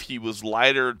is if he was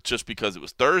lighter just because it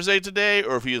was Thursday today,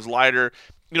 or if he is lighter.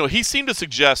 He seemed to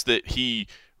suggest that he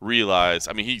realized.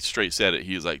 I mean, he straight said it.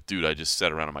 He was like, "Dude, I just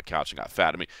sat around on my couch and got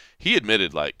fat." I mean, he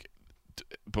admitted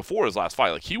before his last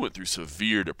fight, he went through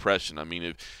severe depression. I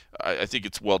mean, I think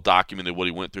it's well documented what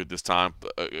he went through at this time.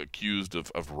 Accused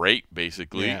of rape,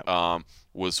 basically. Yeah.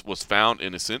 Was found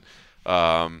innocent.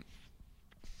 But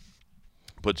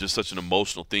just such an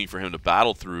emotional thing for him to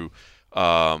battle through.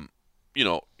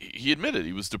 He admitted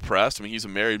he was depressed. I mean, he's a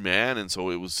married man, and so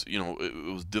it was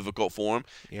difficult for him.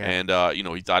 Yeah. And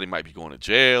he thought he might be going to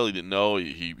jail. He didn't know.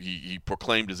 He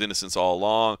proclaimed his innocence all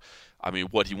along. I mean,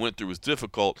 what he went through was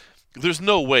difficult. There's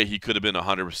no way he could have been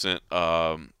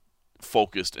 100%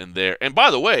 focused in there. And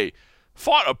by the way,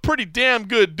 fought a pretty damn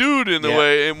good dude in the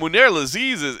way. And Munir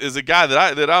Laziz is a guy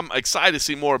that I'm excited to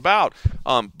see more about.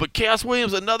 But Chaos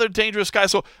Williams, another dangerous guy.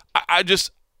 So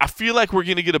I feel like we're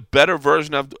going to get a better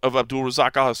version of Abdul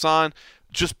Razak Al Hassan,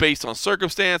 just based on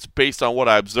circumstance, based on what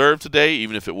I observed today,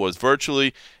 even if it was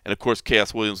virtually. And, of course,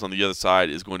 Chaos Williams on the other side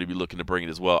is going to be looking to bring it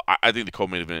as well. I think the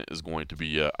co-main event is going to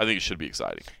be I think it should be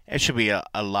exciting. It should be a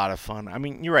lot of fun. I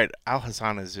mean, you're right. Al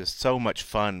Hassan is just so much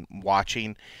fun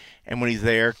watching. And when he's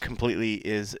there, completely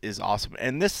is awesome.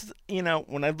 And this,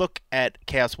 when I look at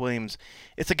Chaos Williams,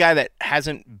 it's a guy that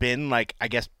hasn't been, I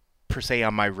guess, per se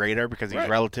on my radar because he's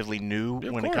relatively new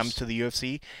when it comes to the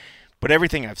UFC. But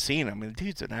everything I've seen, I mean, the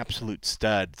dude's an absolute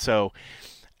stud. So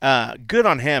good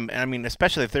on him. I mean,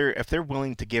 especially if they're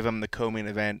willing to give him the co-main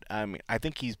event. I mean, I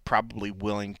think he's probably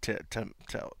willing to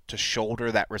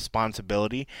shoulder that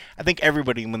responsibility. I think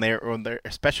everybody when they're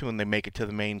especially when they make it to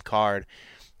the main card,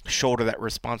 shoulder that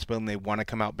responsibility and they want to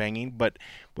come out banging. But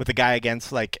with a guy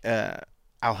against Al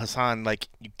Hassan,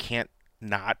 you can't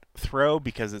not throw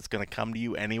because it's going to come to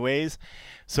you anyways.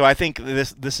 So I think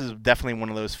this is definitely one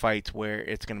of those fights where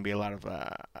it's going to be a lot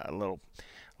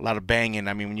of banging.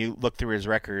 I mean, when you look through his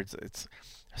records, it's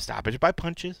stoppage by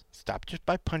punches.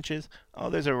 Oh,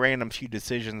 there's a random few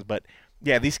decisions, but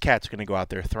yeah, these cats are going to go out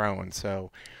there throwing.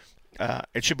 So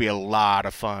it should be a lot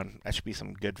of fun. That should be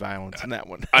some good violence in that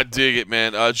one. I dig it,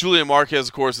 man. Julian Marquez,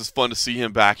 of course, it's fun to see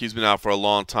him back. He's been out for a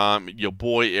long time. Your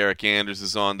boy Eric Anders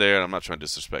is on there. And I'm not trying to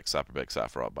disrespect Saperbek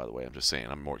Safarov, by the way. I'm just saying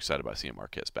I'm more excited about seeing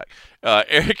Marquez back.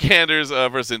 Eric Anders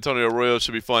versus Antonio Arroyo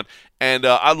should be fun. And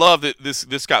I love that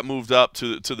this got moved up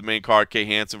to the main card. Kay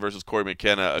Hansen versus Corey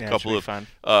McKenna, a couple of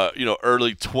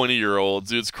early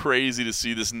 20-year-olds. It's crazy to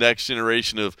see this next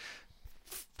generation of.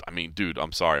 I mean, dude,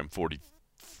 I'm sorry, I'm 40.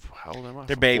 How old am I?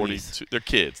 They're babies. 42. They're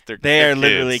kids. They're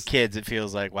literally kids. It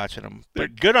feels like watching them.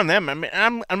 But good on them. I mean,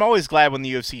 I'm always glad when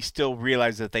the UFC still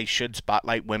realizes that they should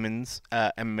spotlight women's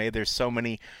MMA. There's so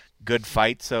many good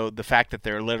fights. So the fact that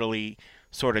they're literally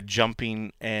sort of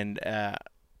jumping and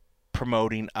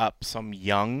promoting up some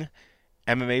young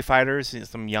MMA fighters,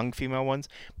 some young female ones.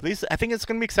 But I think it's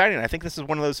going to be exciting. I think this is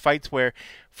one of those fights where,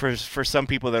 for some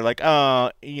people, they're like,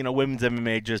 oh, women's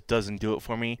MMA just doesn't do it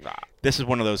for me. Nah. This is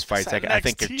one of those fights I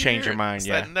think could change your mind.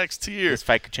 That next tier. This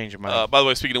fight could change your mind. By the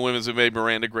way, speaking of women's MMA,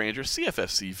 Miranda Granger,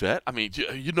 CFFC vet. I mean,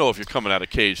 if you're coming out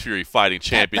of Cage Fury Fighting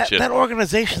Championship. That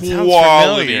organization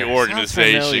quality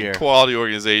organization. Quality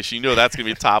organization. That's going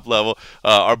to be top level.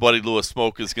 Our buddy Louis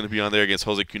Smoke is going to be on there against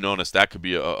Jose Quinones. That could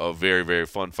be a very, very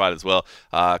fun fight as well.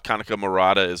 Kanika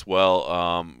Murata as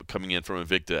well, coming in from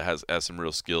Invicta, has some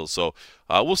real skills. So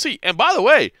we'll see. And by the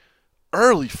way,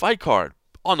 early fight card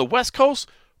on the West Coast.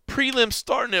 Prelim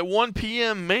starting at 1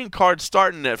 p.m., main card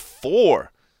starting at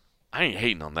 4. I ain't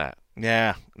hating on that.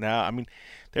 Yeah, no, I mean,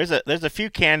 there's a few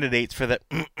candidates for the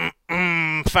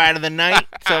fight of the night,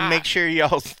 so make sure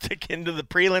y'all stick into the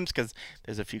prelims because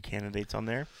there's a few candidates on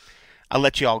there. I'll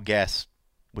let you all guess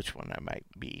which one that might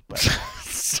be. But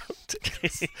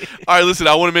all right, listen,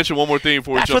 I want to mention one more thing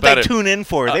before we jump at it. That's what they tune in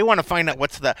for. They want to find out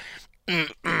what's the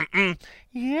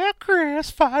yeah, Chris,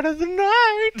 fight of the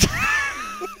night.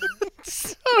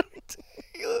 So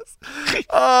ridiculous.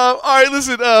 All right,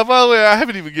 listen. By the way, I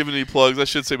haven't even given any plugs. I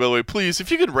should say, by the way, please,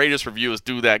 if you can rate us, review us,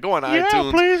 do that. Go on iTunes.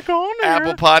 Yeah, please go on there.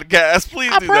 Apple Podcasts.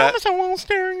 Please do that. I promise I won't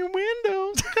stare in your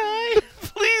windows, okay?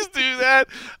 Please do that.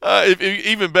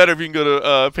 Even better, if you can go to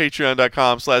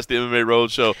patreon.com/the MMA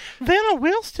Roadshow. Then I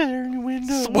will stare in your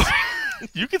windows.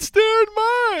 You can stare in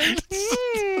mine.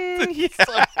 Yeah.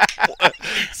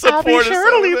 Support I'll be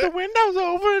sure to leave there. the windows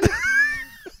open.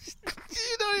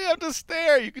 You don't even have to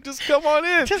stare. You can just come on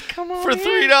in. Just come on For in.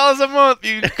 $3 a month,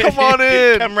 you can come on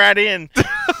in. Come right in.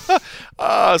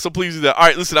 So please do that. All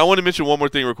right, listen, I want to mention one more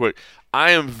thing real quick.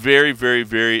 I am very, very,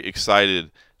 very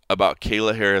excited about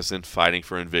Kayla Harrison fighting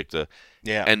for Invicta.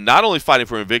 Yeah. And not only fighting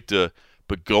for Invicta,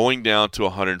 but going down to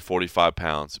 145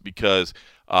 pounds because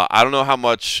I don't know how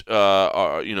much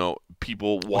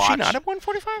people watch. Was she not at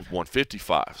 145?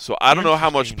 155. So I don't know how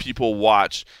much people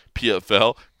watch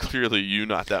PFL. Clearly, you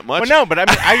not that much. Well, no, but I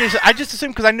mean, I just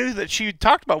assumed because I knew that she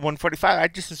talked about 145. I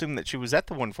just assumed that she was at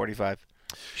the 145.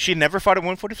 She never fought at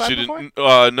 145 she before?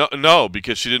 didn't. No,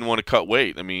 because she didn't want to cut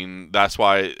weight. I mean, that's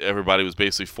why everybody was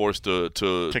basically forced to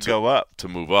go up, to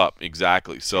move up.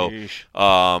 Exactly. So,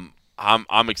 Sheesh.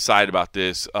 I'm excited about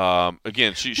this.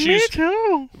 Again, she's Me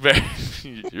too.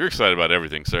 You're excited about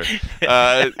everything, sir.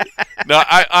 No,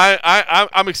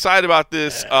 I'm excited about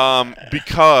this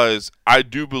because I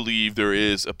do believe there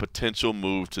is a potential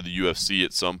move to the UFC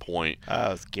at some point.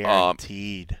 Oh, it's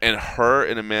guaranteed. And her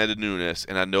and Amanda Nunes,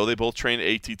 and I know they both train at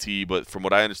ATT, but from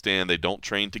what I understand, they don't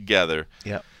train together.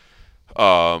 Yep.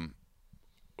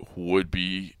 Would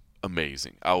be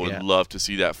amazing. I would love to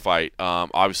see that fight.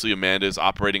 Obviously, Amanda is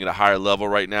operating at a higher level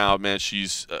right now. Man,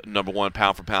 she's number one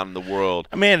pound for pound in the world.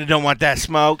 Amanda don't want that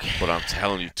smoke. But I'm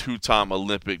telling you, two-time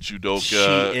Olympic judoka.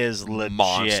 She is legit.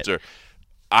 Monster.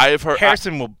 I have heard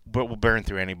Harrison will burn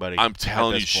through anybody. I'm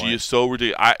telling you, she is so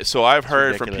ridiculous. So I've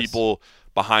heard from people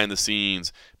behind the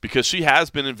scenes because she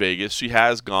has been in Vegas. She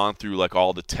has gone through like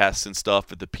all the tests and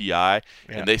stuff at the PI,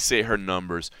 and they say her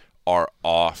numbers are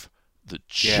off the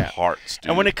charts, dude.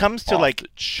 And when it comes to like the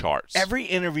charts, every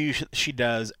interview she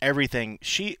does, everything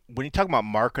when you talk about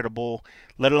marketable,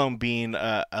 let alone being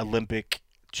a Olympic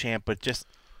champ, but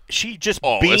she just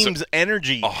beams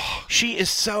energy. She is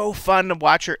so fun to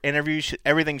watch her interview.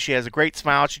 Everything, she has a great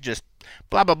smile. She just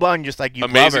blah blah blah, and just like you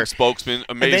love her. Amazing spokesman.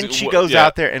 Amazing. And then she goes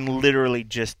out there and literally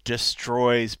just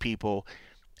destroys people.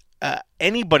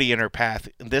 Anybody in her path.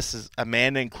 This is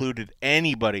Amanda included.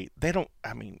 Anybody. They don't.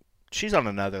 I mean. She's on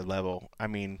another level. I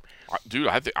mean, dude,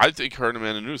 I think her and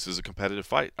Amanda Nunes is a competitive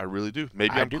fight. I really do.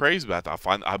 Maybe I'm crazy about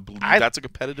that. I believe that's a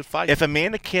competitive fight. If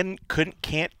Amanda can't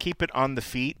keep it on the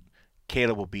feet,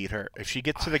 Kayla will beat her. If she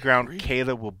gets to the ground,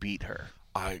 Kayla will beat her.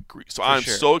 I agree. So I'm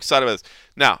so excited about this.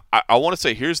 Now, I want to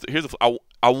say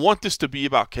I want this to be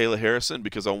about Kayla Harrison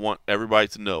because I want everybody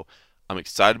to know I'm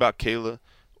excited about Kayla.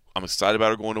 I'm excited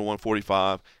about her going to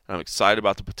 145, and I'm excited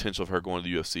about the potential of her going to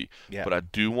the UFC. Yeah. But I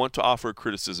do want to offer a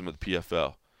criticism of the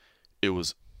PFL. It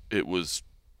was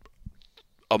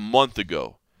a month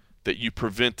ago that you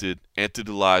prevented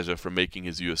Anthony Elijah from making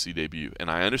his UFC debut. And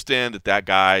I understand that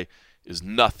guy is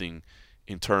nothing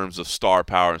in terms of star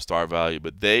power and star value,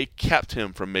 but they kept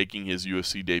him from making his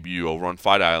UFC debut over on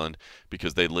Fight Island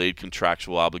because they laid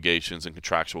contractual obligations and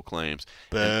contractual claims.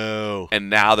 Boo. And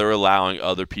now they're allowing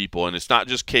other people, and it's not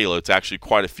just Kayla, it's actually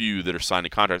quite a few that are signing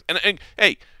contracts. And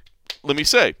hey, let me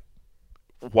say,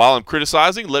 while I'm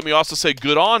criticizing, let me also say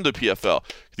good on to PFL.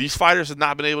 These fighters have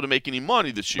not been able to make any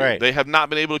money this year. Right. They have not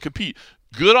been able to compete.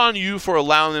 Good on you for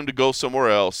allowing them to go somewhere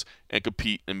else and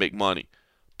compete and make money.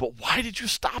 But why did you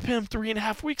stop him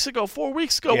 3.5 weeks ago, 4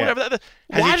 weeks ago, whatever that?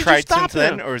 Has why he did tried you stop since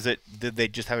then, him? or did they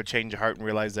just have a change of heart and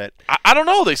realize that? I don't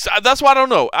know. That's why I don't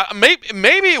know.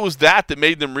 Maybe it was that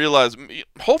made them realize.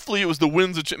 Hopefully, it was the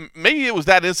wins. Maybe it was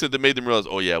that incident that made them realize.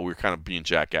 Oh yeah, we were kind of being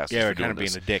jackasses. Yeah, for we're kind of doing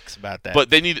being this. a dicks about that. But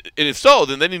they need, and if so,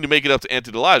 then they need to make it up to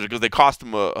Anthony Elijah because they cost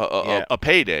him a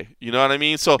payday. You know what I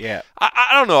mean? So I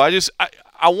don't know.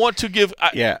 I want to give.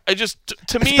 I just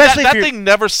to me that thing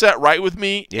never set right with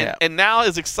me. Yeah. And now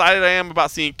as excited I am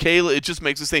about seeing Kayla, it just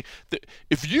makes this thing.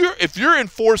 If you're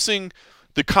enforcing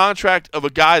the contract of a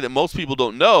guy that most people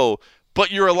don't know, but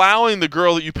you're allowing the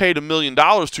girl that you paid $1 million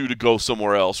to go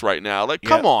somewhere else right now, like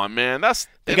come on, man,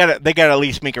 they got to at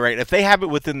least make it right. If they have it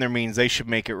within their means, they should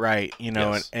make it right. You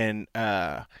know, and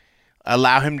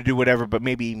allow him to do whatever, but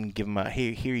maybe even give him a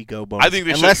here you go bonus. I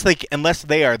think unless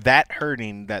they are that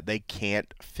hurting that they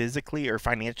can't physically or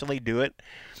financially do it.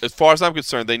 As far as I'm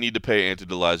concerned, they need to pay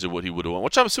Anthony Elijah what he would have won,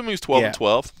 which I'm assuming is 12 and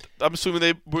 12. I'm assuming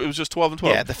it was just 12 and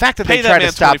 12. Yeah, the fact that they try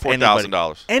to stop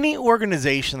 $24,000. Any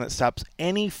organization that stops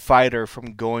any fighter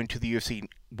from going to the UFC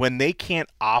when they can't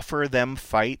offer them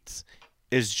fights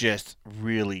is just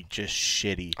really just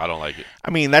shitty. I don't like it. I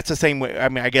mean, that's the same way. I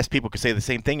mean, I guess people could say the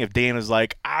same thing if Dan is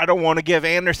like, I don't want to give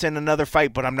Anderson another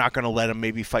fight, but I'm not going to let him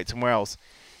maybe fight somewhere else.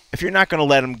 If you're not going to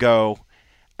let him go,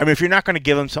 I mean, if you're not going to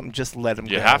give him something, just let him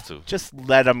go. You have to. Just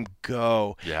let him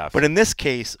go. You have to. But in this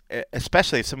case,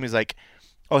 especially if somebody's like,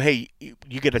 oh, hey,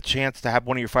 you get a chance to have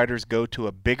one of your fighters go to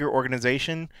a bigger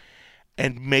organization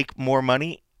and make more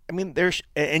money, I mean,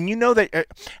 and you know that.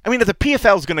 I mean, if the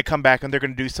PFL is going to come back and they're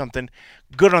going to do something,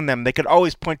 good on them. They could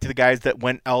always point to the guys that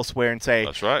went elsewhere and say,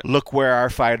 That's right. "Look where our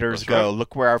fighters That's go. right.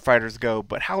 Look where our fighters go."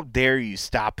 But how dare you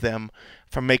stop them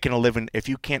from making a living if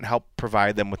you can't help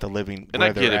provide them with a living? And where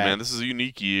I get it, they're at? man. This is a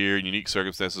unique year, unique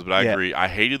circumstances, but I agree. I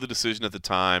hated the decision at the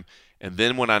time, and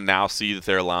then when I now see that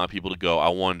they're allowing people to go, I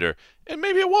wonder. And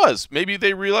maybe it was. Maybe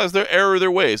they realized their error of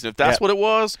their ways. And if that's what it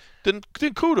was, then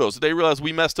kudos. They realized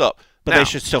we messed up. But now, they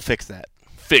should still fix that.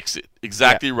 Fix it.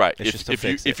 Exactly right. They should still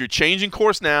fix it. If you're changing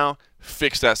course now,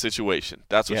 fix that situation.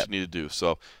 That's what you need to do.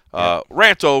 So,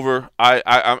 rant over.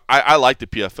 I like the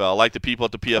PFL. I like the people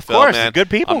at the PFL, of course, man. good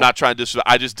people. I'm not trying to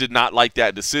I just did not like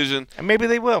that decision. And maybe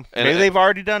they will. Maybe they've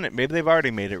already done it. Maybe they've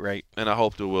already made it right. And I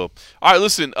hope they will. All right,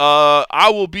 listen. I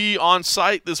will be on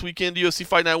site this weekend, UFC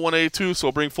Fight Night 182, so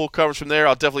I'll bring full coverage from there.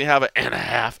 I'll definitely have an and a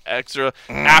half extra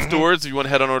afterwards. If you want to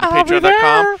head on over to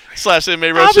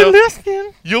patreon.com/MMA I'll Roadshow. be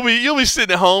listening. You'll be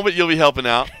sitting at home, but you'll be helping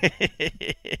out.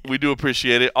 We do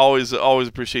appreciate it. Always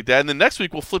appreciate that. And then next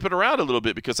week we'll flip it around a little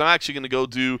bit because I'm actually going to go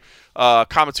do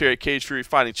commentary at Cage Fury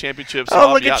Fighting Championships.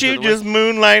 So look at you just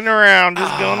moonlighting around,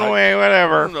 just going away,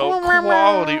 whatever.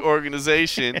 Quality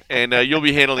organization, and you'll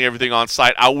be handling everything on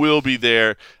site. I will be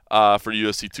there for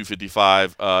UFC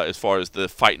 255 as far as the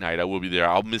fight night. I will be there.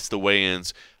 I'll miss the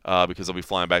weigh-ins because I'll be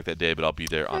flying back that day, but I'll be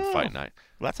there on fight night.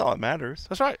 Well, that's all that matters.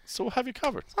 That's right. So we'll have you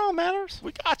covered. That's all that matters.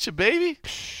 We got you, baby.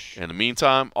 In the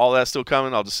meantime, all that's still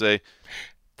coming. I'll just say,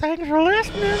 thanks for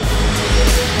listening.